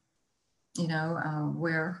behind, you know,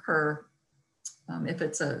 where her, if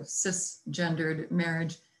it's a cisgendered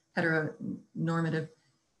marriage, heteronormative,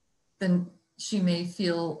 then she may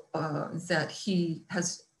feel that he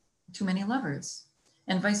has too many lovers,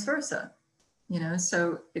 and vice versa, you know,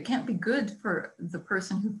 so it can't be good for the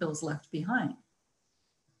person who feels left behind.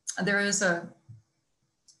 There is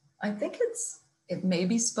I think it may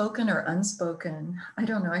be spoken or unspoken, I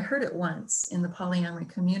don't know, I heard it once in the polyamory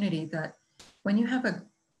community that when you have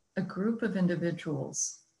a group of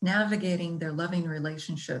individuals navigating their loving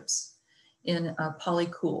relationships in a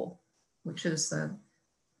polycool, which is the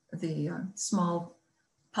small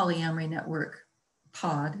polyamory network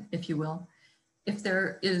pod, if you will, if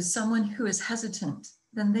there is someone who is hesitant,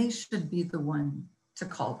 then they should be the one to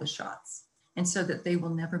call the shots, and so that they will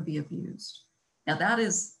never be abused. Now that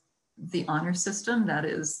is the honor system, that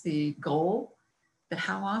is the goal, but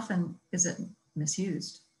how often is it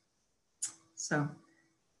misused? So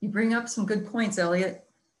you bring up some good points, Elliot.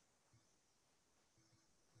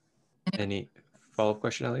 Any follow-up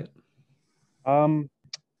question, Elliot? I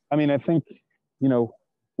mean, I think, you know,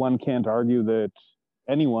 one can't argue that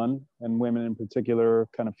anyone, and women in particular,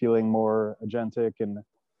 kind of feeling more agentic and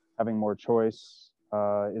having more choice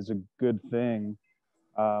is a good thing.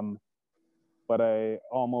 But I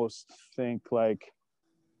almost think, like,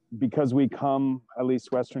 because we come, at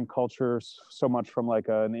least Western cultures, so much from like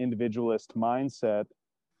an individualist mindset,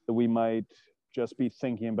 that we might just be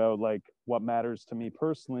thinking about like what matters to me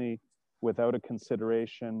personally without a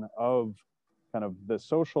consideration of kind of the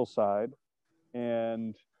social side.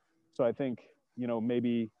 And so I think, you know,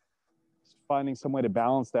 maybe finding some way to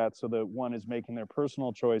balance that so that one is making their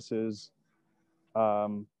personal choices,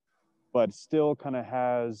 but still kind of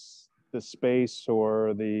has the space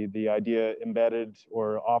or the idea embedded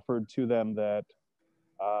or offered to them that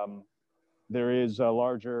there is a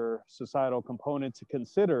larger societal component to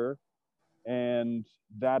consider, and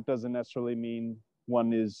that doesn't necessarily mean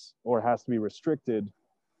one is or has to be restricted,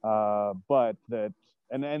 but that,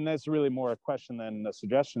 and that's really more a question than a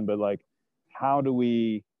suggestion, but like, how do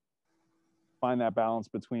we find that balance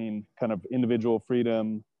between kind of individual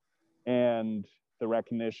freedom and the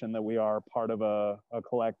recognition that we are part of a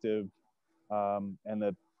collective, and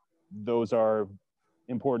that those are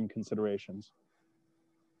important considerations?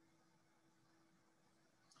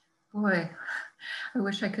 Boy, I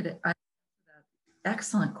wish I could answer that.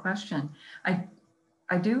 Excellent question.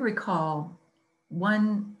 I do recall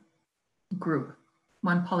one group,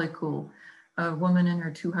 one polycule, a woman and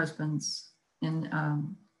her two husbands in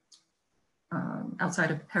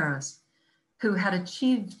outside of Paris, who had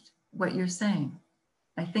achieved what you're saying.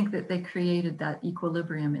 I think that they created that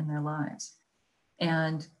equilibrium in their lives.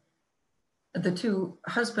 And the two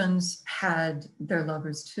husbands had their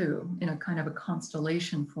lovers too, in a kind of a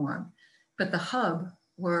constellation form. But the hub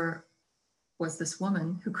was this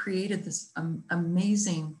woman who created this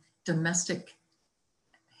amazing domestic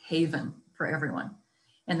haven for everyone.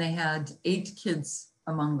 And they had 8 kids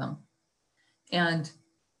among them. And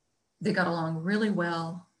they got along really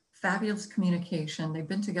well, fabulous communication. They've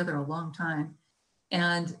been together a long time.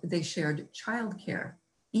 And they shared childcare,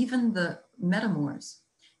 even the metamors.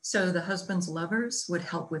 So the husband's lovers would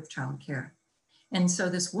help with childcare. And so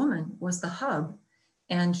this woman was the hub,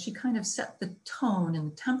 and she kind of set the tone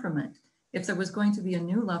and the temperament. If there was going to be a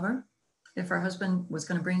new lover, if her husband was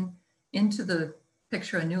going to bring into the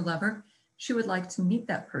picture a new lover, she would like to meet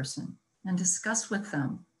that person and discuss with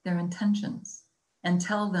them their intentions and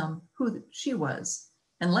tell them who she was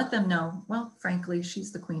and let them know, well, frankly,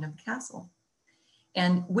 she's the queen of the castle.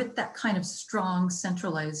 And with that kind of strong,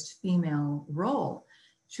 centralized female role,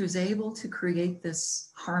 she was able to create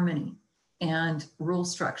this harmony and rule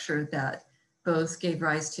structure that both gave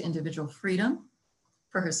rise to individual freedom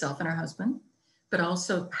for herself and her husband, but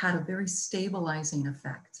also had a very stabilizing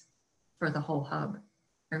effect for the whole hub.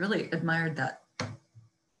 I really admired that.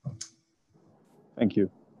 Thank you.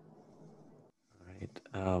 All right.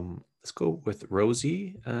 Let's go with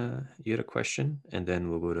Rosie. You had a question, and then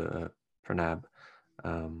we'll go to Pranab.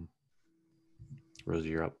 Rosie,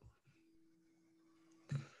 you're up.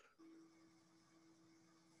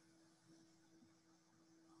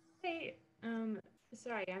 Hey,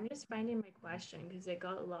 sorry, I'm just finding my question because it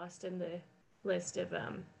got lost in the list of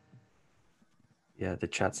Yeah, the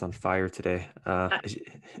chat's on fire today.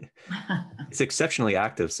 It's exceptionally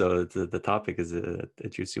active, so the topic is a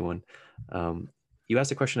juicy one. You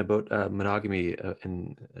asked a question about monogamy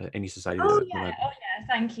in any society. Oh yeah,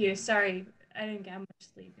 thank you. Sorry, I didn't get much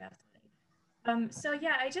sleep yesterday. So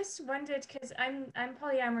yeah, I just wondered because I'm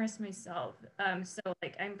polyamorous myself. So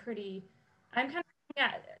like I'm kind of looking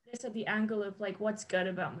at this at the angle of like what's good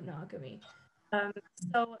about monogamy.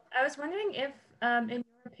 So I was wondering if, in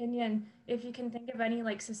your opinion, if you can think of any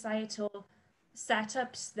like societal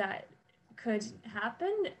setups that could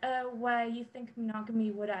happen where you think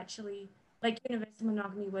monogamy would actually, like universal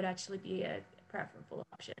monogamy would actually be a preferable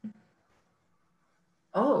option.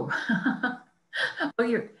 Oh, oh,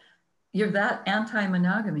 you're that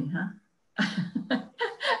anti-monogamy, huh?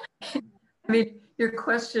 I mean, your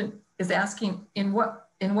question is asking in what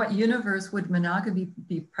universe would monogamy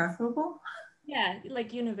be preferable? Yeah,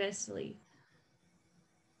 like universally.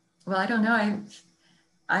 Well, I don't know.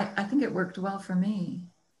 I think it worked well for me.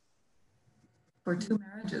 For 2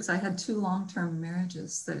 marriages, I had 2 long-term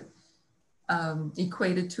marriages that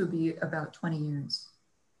equated to be about 20 years.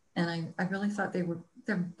 And I really thought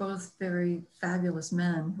they're both very fabulous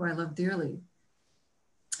men who I love dearly.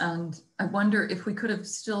 And I wonder if we could have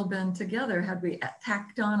still been together had we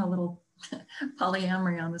tacked on a little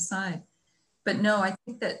polyamory on the side. But no, I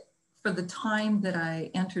think that for the time that I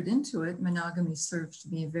entered into it, monogamy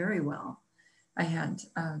served me very well. I had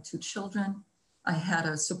 2 children. I had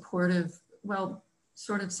a supportive, well,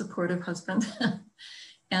 sort of supportive husband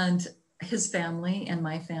and his family and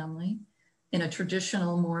my family in a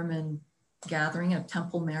traditional Mormon gathering, a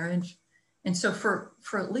temple marriage. And so for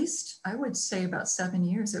at least, I would say about 7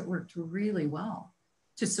 years, it worked really well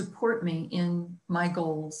to support me in my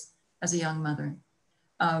goals as a young mother.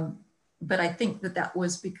 But I think that that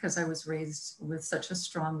was because I was raised with such a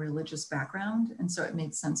strong religious background. And so it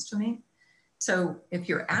made sense to me. So if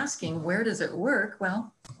you're asking, where does it work?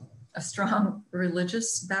 Well, a strong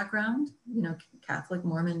religious background, you know, Catholic,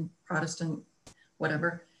 Mormon, Protestant,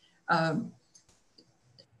 whatever, people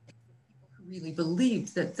who really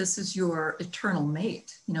believed that this is your eternal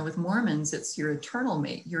mate. You know, with Mormons, it's your eternal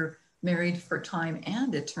mate. You're married for time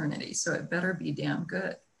and eternity, so it better be damn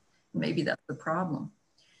good. Maybe that's the problem.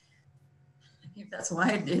 Maybe that's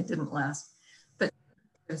why it didn't last. But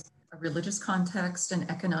there's a religious context and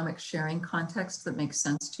economic sharing context that makes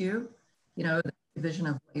sense to you. You know, the division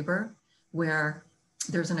of labor, where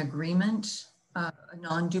there's an agreement, a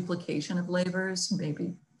non-duplication of labors,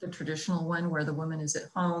 maybe the traditional one where the woman is at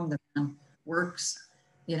home, the man works,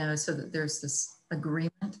 you know, so that there's this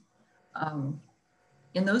agreement.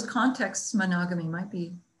 In those contexts, monogamy might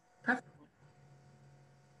be preferable.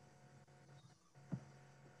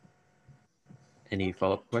 Any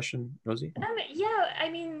follow-up question, Rosie? Yeah, I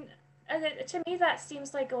mean, to me that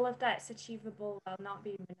seems like all of that's achievable while not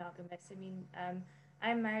being monogamous. I mean,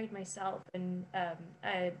 I'm married myself, and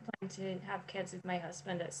I plan to have kids with my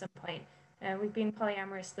husband at some point. We've been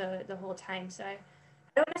polyamorous the whole time, so I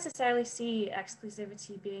don't necessarily see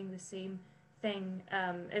exclusivity being the same thing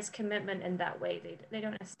as commitment in that way. They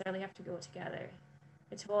don't necessarily have to go together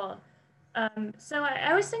at all. So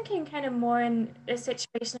I was thinking kind of more in a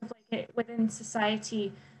situation of like within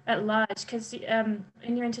society at large, because in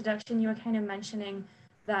your introduction you were kind of mentioning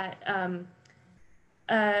that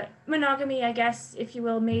monogamy, I guess, if you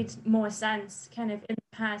will, made more sense kind of in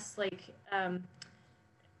the past, like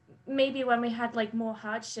maybe when we had like more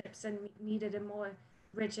hardships and needed a more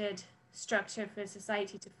rigid structure for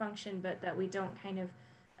society to function, but that we don't kind of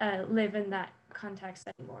live in that context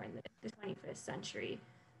anymore in the 21st century.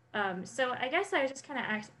 So I guess I was just kind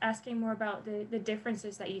of asking more about the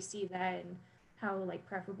differences that you see there and how like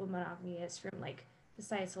preferable monogamy is from like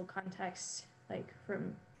societal context, like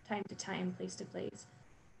from time to time, place to place.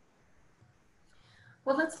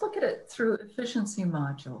 Well, let's look at it through efficiency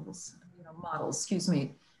models, excuse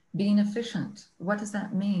me. Being efficient, what does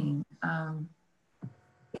that mean?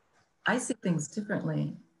 I see things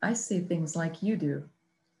differently. I see things like you do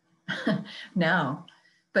now,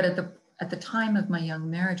 but at the time of my young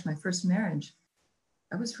marriage, my first marriage,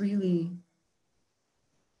 I was really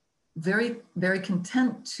very, very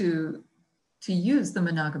content to use the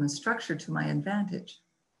monogamous structure to my advantage,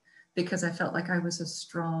 because I felt like I was a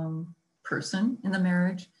strong person in the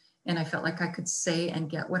marriage and I felt like I could say and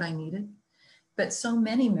get what I needed. But so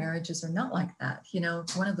many marriages are not like that. You know,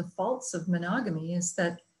 one of the faults of monogamy is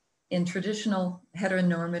that in traditional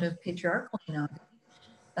heteronormative patriarchal monogamy,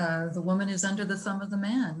 the woman is under the thumb of the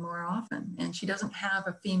man more often, and she doesn't have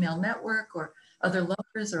a female network or other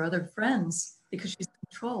lovers or other friends because she's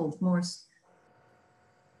controlled more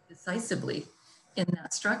decisively in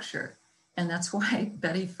that structure. And that's why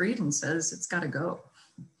Betty Friedan says it's got to go.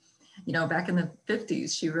 You know, back in the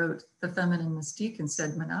 50s, she wrote The Feminine Mystique and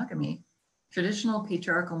said monogamy, traditional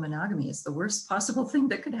patriarchal monogamy, is the worst possible thing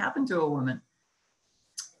that could happen to a woman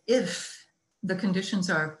if the conditions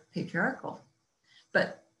are patriarchal.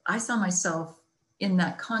 But I saw myself in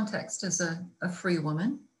that context as a free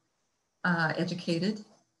woman, educated.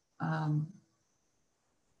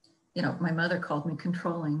 You know, my mother called me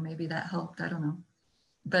controlling. Maybe that helped, I don't know.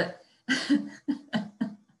 But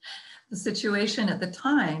the situation at the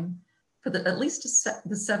time, for at least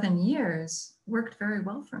the 7 years, worked very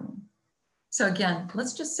well for me. So again,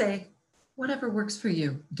 let's just say, whatever works for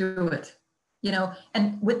you, do it. You know,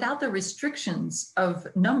 and without the restrictions of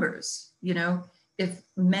numbers, you know, if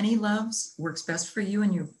many loves works best for you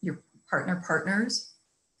and your partners,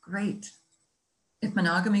 great. If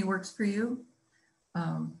monogamy works for you,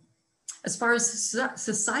 as far as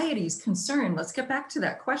society is concerned, let's get back to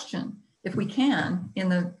that question. If we can, in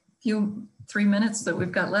the 3 minutes that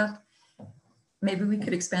we've got left, maybe we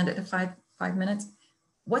could expand it to five minutes.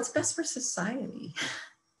 What's best for society?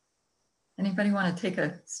 Anybody want to take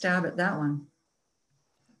a stab at that one?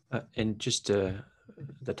 And just to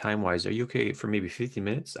the time wise, are you okay for maybe 15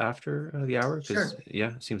 minutes after the hour? Because Sure.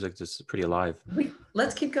 yeah, it seems like this is pretty alive.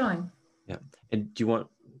 Let's keep going. Yeah. And do you want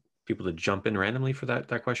people to jump in randomly for that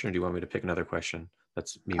question, or do you want me to pick another question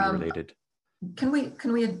that's maybe related? Can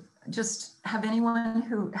we just have anyone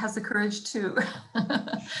who has the courage to?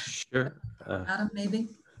 Sure. Adam, maybe.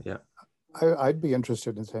 Yeah. I'd be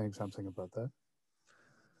interested in saying something about that.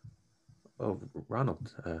 Oh,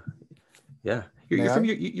 Ronald. Yeah, you're from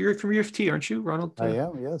U of T, aren't you, Ronald? I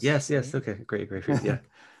am. Yes. Yes. Okay. Great. Yeah.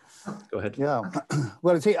 Go ahead. Yeah.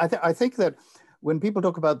 Well, see, I think that when people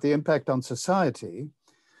talk about the impact on society,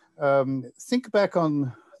 think back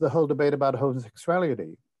on the whole debate about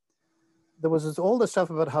homosexuality. There was all the stuff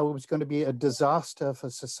about how it was going to be a disaster for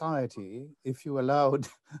society if you allowed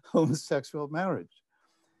homosexual marriage.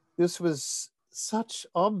 This was such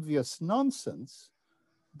obvious nonsense,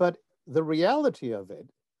 but the reality of it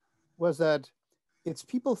was that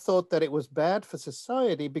people thought that it was bad for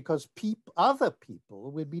society because other people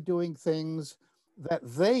would be doing things that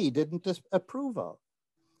they didn't approve of.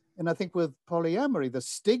 And I think with polyamory, the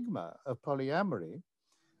stigma of polyamory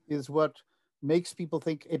is what makes people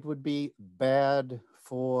think it would be bad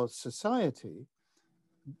for society,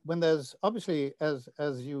 when there's obviously, as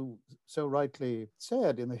you so rightly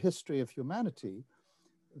said, in the history of humanity,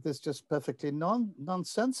 this just perfectly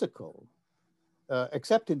nonsensical,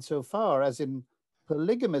 except insofar as in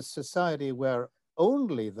polygamous society where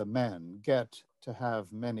only the men get to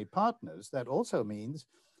have many partners, that also means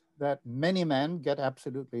that many men get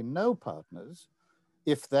absolutely no partners,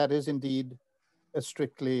 if that is indeed a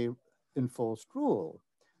strictly enforced rule.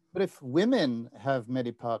 But if women have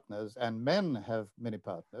many partners and men have many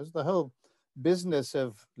partners, the whole business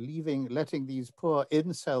of letting these poor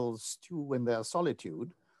incels stew in their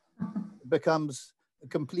solitude becomes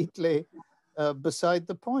completely beside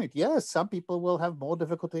the point. Yes, some people will have more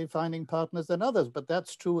difficulty finding partners than others, but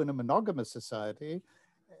that's true in a monogamous society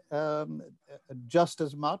just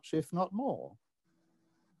as much, if not more.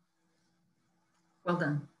 Well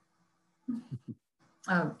done.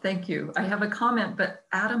 Thank you. I have a comment, but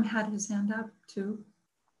Adam had his hand up too.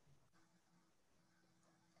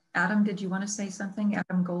 Adam, did you want to say something?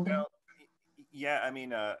 Adam Golden? Well, yeah, I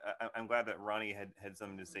mean, I'm glad that Ronnie had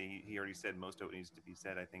something to say. He already said most of what needs to be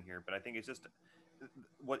said, I think, here. But I think it's just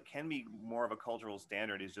what can be more of a cultural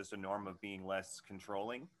standard is just a norm of being less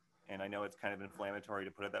controlling. And I know it's kind of inflammatory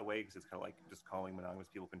to put it that way because it's kind of like just calling monogamous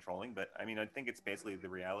people controlling. But I mean, I think it's basically the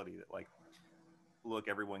reality that, like, look,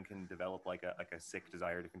 everyone can develop like a sick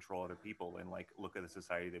desire to control other people, and like look at the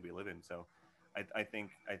society that we live in. So I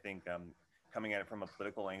think coming at it from a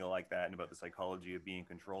political angle like that and about the psychology of being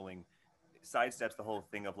controlling sidesteps the whole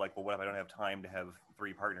thing of like, well, what if I don't have time to have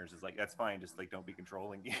 3 partners? It's like, that's fine, just like don't be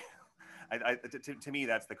controlling. To me,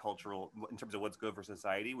 that's the cultural, in terms of what's good for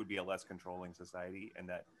society, would be a less controlling society, and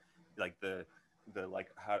that like the like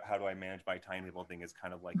how do I manage my timetable thing is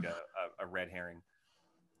kind of like a red herring.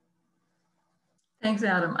 Thanks,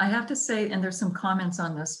 Adam. I have to say, and there's some comments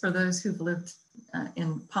on this, for those who've lived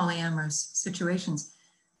in polyamorous situations,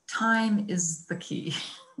 time is the key.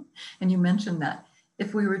 And you mentioned that.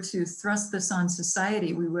 If we were to thrust this on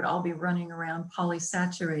society, we would all be running around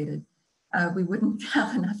polysaturated. We wouldn't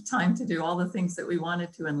have enough time to do all the things that we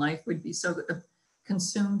wanted to in life. We'd be so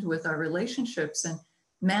consumed with our relationships and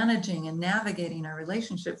managing and navigating our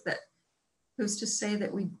relationships that who's to say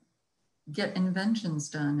that we get inventions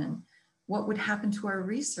done, and what would happen to our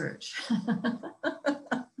research?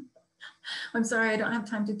 I'm sorry, I don't have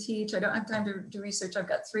time to teach. I don't have time to do research. I've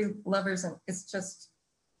got 3 lovers and it's just,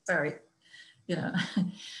 sorry. Yeah.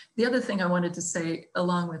 The other thing I wanted to say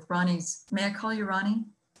along with Ronnie's, may I call you Ronnie?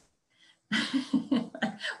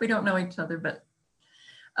 We don't know each other, but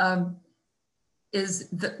is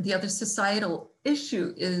the other societal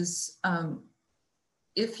issue is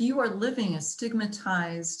if you are living a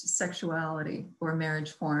stigmatized sexuality or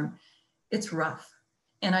marriage form, it's rough.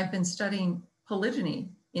 And I've been studying polygyny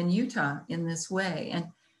in Utah in this way, and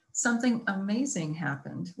something amazing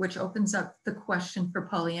happened, which opens up the question for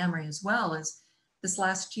polyamory as well. Is this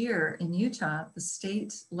last year in Utah, the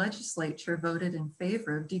state legislature voted in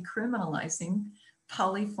favor of decriminalizing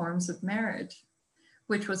poly forms of marriage,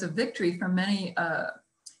 which was a victory for many of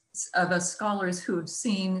us scholars who have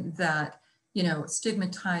seen that, you know,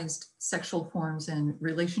 stigmatized sexual forms and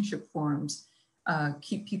relationship forms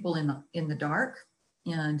keep people in the dark,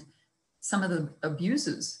 and some of the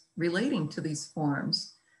abuses relating to these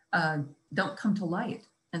forms don't come to light.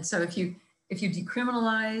 And so if you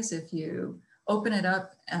decriminalize, if you open it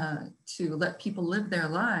up to let people live their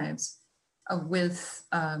lives with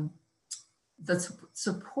the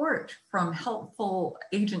support from helpful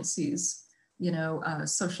agencies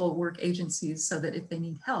social work agencies so that if they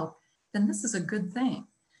need help, then this is a good thing.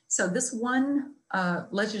 So this one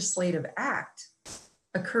legislative act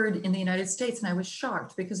occurred in the United States, and I was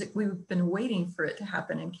shocked because we've been waiting for it to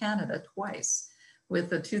happen in Canada twice, with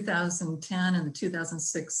the 2010 and the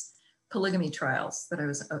 2006 polygamy trials that I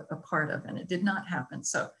was a part of, and it did not happen.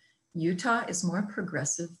 So Utah is more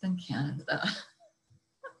progressive than Canada.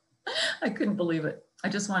 I couldn't believe it. I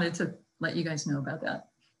just wanted to let you guys know about that.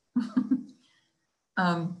 Is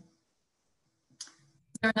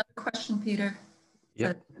there another question, Peter?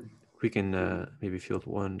 Yeah, we can maybe field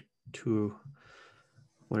one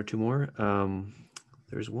or two more.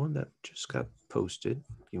 There's one that just got posted.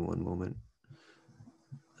 Give me one moment.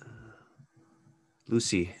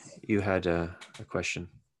 Lucy, you had a question.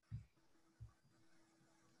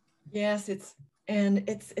 Yes, it's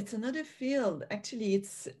another field. Actually,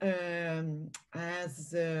 it's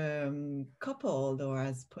as coupled or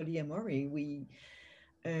as polyamory,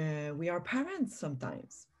 we are parents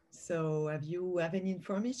sometimes. So have you have any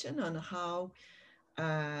information on how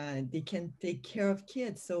they can take care of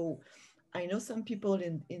kids? So I know some people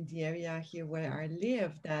in the area here where I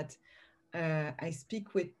live that I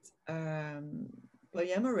speak with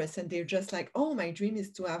polyamorous, and they're just like, oh, my dream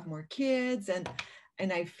is to have more kids, and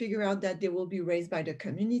I figure out that they will be raised by the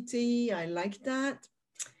community. I like that.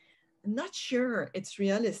 I'm not sure it's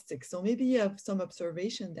realistic. So maybe you have some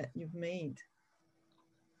observation that you've made.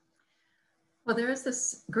 Well, there is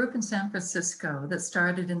this group in San Francisco that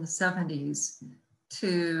started in the 70s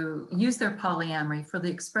to use their polyamory for the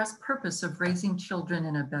express purpose of raising children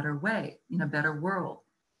in a better way, in a better world.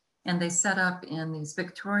 And they set up in these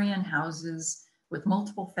Victorian houses with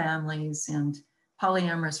multiple families and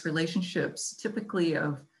polyamorous relationships, typically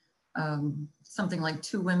of something like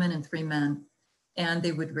 2 women and 3 men. And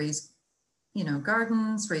they would raise,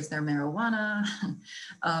 gardens, raise their marijuana,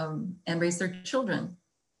 and raise their children.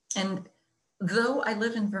 And though I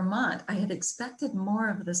live in Vermont, I had expected more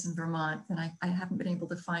of this in Vermont, and I haven't been able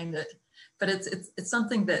to find it. But it's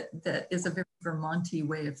something that is a very Vermonty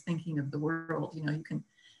way of thinking of the world.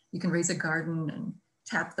 You can raise a garden and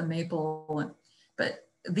tap the maple, but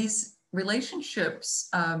these relationships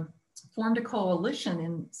formed a coalition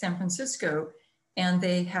in San Francisco, and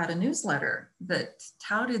they had a newsletter that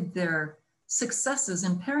touted their successes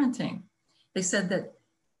in parenting. They said that,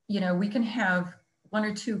 we can have 1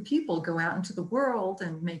 or 2 people go out into the world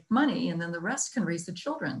and make money, and then the rest can raise the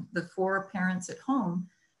children. The 4 parents at home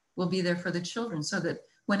will be there for the children, so that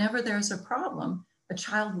whenever there's a problem, a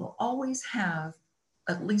child will always have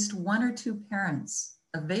at least 1 or 2 parents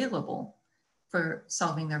available for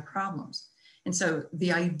solving their problems. And so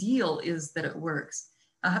the ideal is that it works.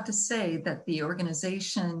 I have to say that the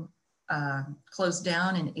organization closed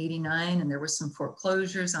down in '89, and there were some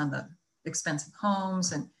foreclosures on the expensive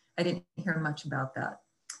homes, and I didn't hear much about that.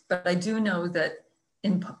 But I do know that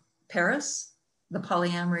in Paris, the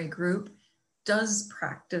polyamory group does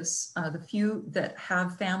practice, the few that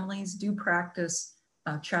have families do practice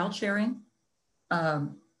child sharing,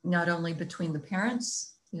 not only between the parents,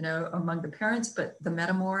 among the parents, but the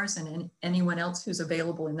metamors and anyone else who's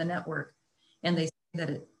available in the network. And they say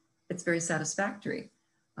that it's very satisfactory.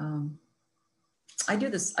 I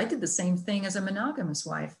did the same thing as a monogamous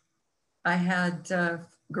wife. I had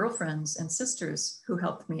girlfriends and sisters who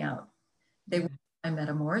helped me out. They weren't my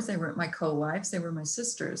metamors, they weren't my co-wives, they were my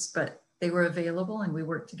sisters, but they were available and we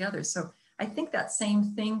worked together. So I think that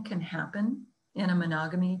same thing can happen in a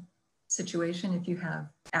monogamy situation if you have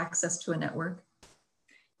access to a network.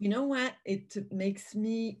 You know what? It makes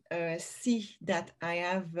me see that I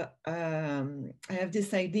have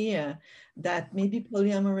this idea that maybe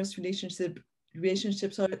polyamorous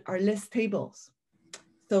relationships are less stable.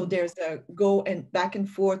 So there's a go and back and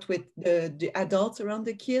forth with the adults around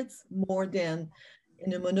the kids more than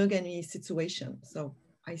in a monogamy situation. So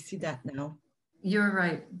I see that now. You're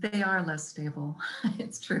right. They are less stable.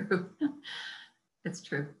 It's true. It's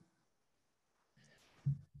true.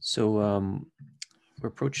 So we're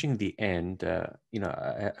approaching the end.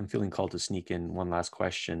 I'm feeling called to sneak in one last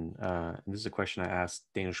question. And this is a question I asked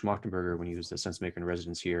Daniel Schmachtenberger when he was the Sensemaker in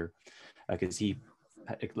residence here, because he,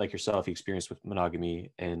 like yourself, he experienced with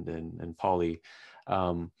monogamy and poly.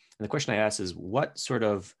 And the question I asked is what sort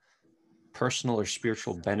of personal or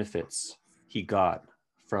spiritual benefits he got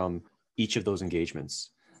from each of those engagements.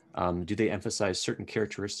 Do they emphasize certain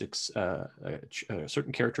characteristics,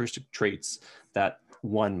 certain characteristic traits that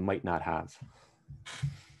one might not have?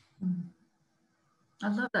 I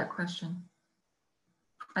love that question.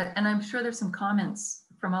 And I'm sure there's some comments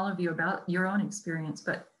from all of you about your own experience,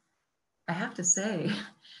 but I have to say,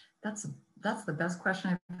 that's the best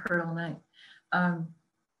question I've heard all night.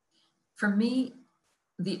 for me,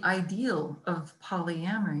 the ideal of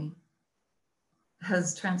polyamory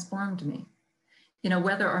has transformed me. You know,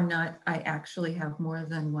 whether or not I actually have more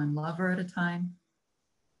than one lover at a time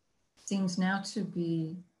seems now to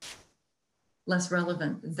be less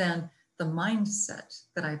relevant than the mindset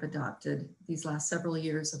that I've adopted these last several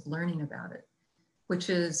years of learning about it,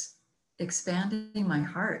 which is expanding my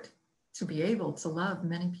heart to be able to love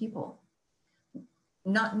many people,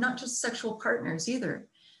 not just sexual partners either.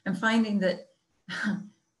 I'm finding that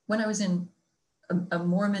when I was in a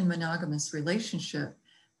Mormon monogamous relationship,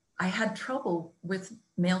 I had trouble with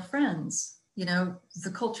male friends. You know, the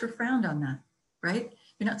culture frowned on that, right?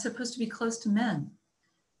 You're not supposed to be close to men.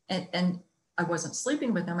 And I wasn't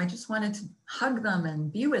sleeping with them. I just wanted to hug them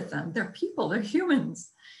and be with them. They're people, they're humans.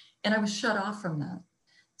 And I was shut off from that.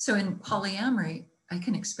 So in polyamory, I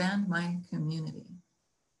can expand my community.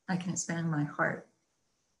 I can expand my heart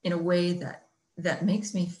in a way that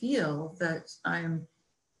makes me feel that I'm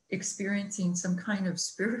experiencing some kind of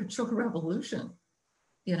spiritual revolution,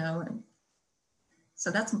 you know. And so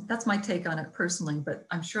that's my take on it personally, but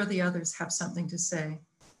I'm sure the others have something to say.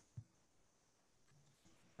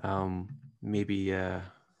 Maybe if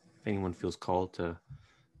anyone feels called to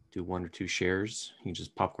do 1 or 2 shares, you can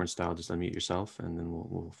just popcorn style, just unmute yourself, and then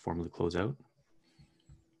we'll formally close out.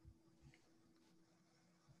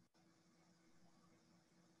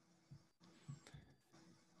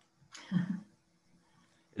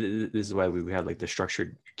 This is why we have like the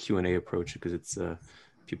structured Q&A approach, because it's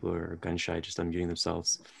people are gun shy, just unmuting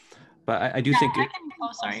themselves. But I do think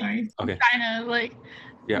sorry. Okay. I'm trying to like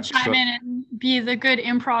Yeah, chime in and be the good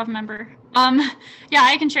improv member. Yeah,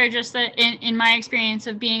 I can share just that in my experience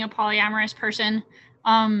of being a polyamorous person,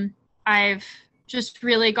 I've just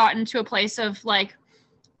really gotten to a place of like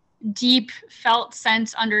deep felt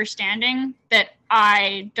sense understanding that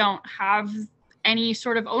I don't have any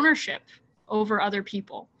sort of ownership over other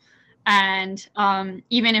people. And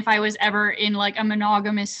even if I was ever in like a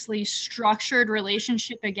monogamously structured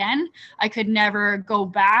relationship again, I could never go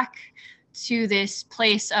back to this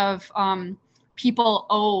place of people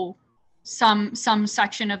owe some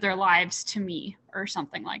section of their lives to me or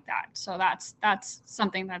something like that. So that's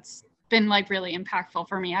something that's been like really impactful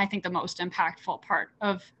for me. I think the most impactful part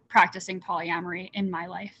of practicing polyamory in my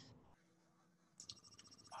life.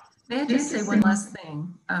 May I just say one last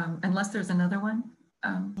thing, unless there's another one?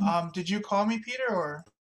 Did you call me, Peter, or?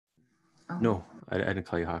 No, I didn't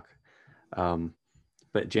call you Hawk.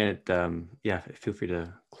 But Janet, yeah, feel free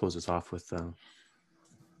to close us off with.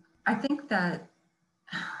 I think that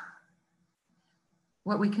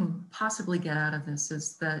what we can possibly get out of this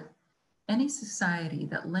is that any society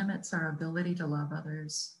that limits our ability to love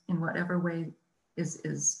others in whatever way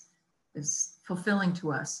is fulfilling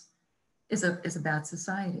to us is a bad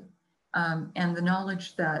society. And the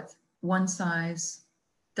knowledge that one size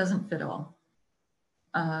doesn't fit all.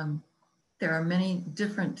 There are many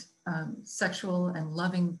different sexual and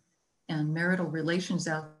loving and marital relations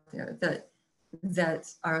out there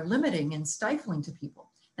that are limiting and stifling to people.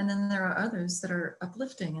 And then there are others that are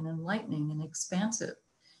uplifting and enlightening and expansive.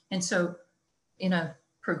 And so in a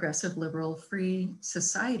progressive, liberal, free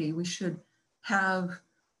society, we should have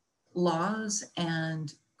laws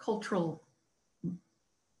and cultural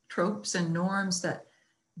tropes and norms that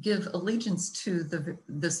give allegiance to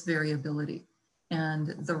this variability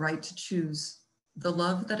and the right to choose the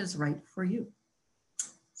love that is right for you.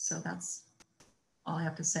 So that's all I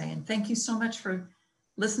have to say. And thank you so much for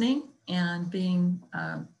listening and being,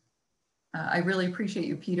 I really appreciate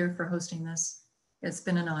you, Peter, for hosting this. It's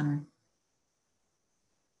been an honor.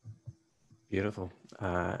 Beautiful.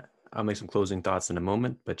 I'll make some closing thoughts in a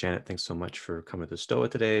moment, but Janet, thanks so much for coming to Stoa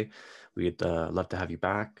today. We'd love to have you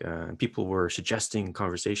back. And people were suggesting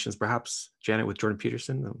conversations, perhaps Janet with Jordan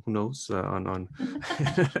Peterson, who knows, on.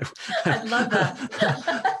 I'd love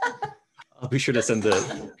that. I'll be sure to send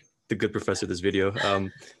the good professor this video.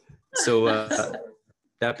 So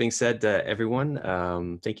that being said,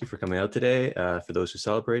 everyone, thank you for coming out today. For those who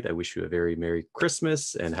celebrate, I wish you a very Merry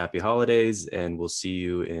Christmas and Happy Holidays, and we'll see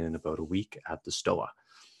you in about a week at the Stoa.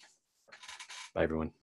 Bye, everyone.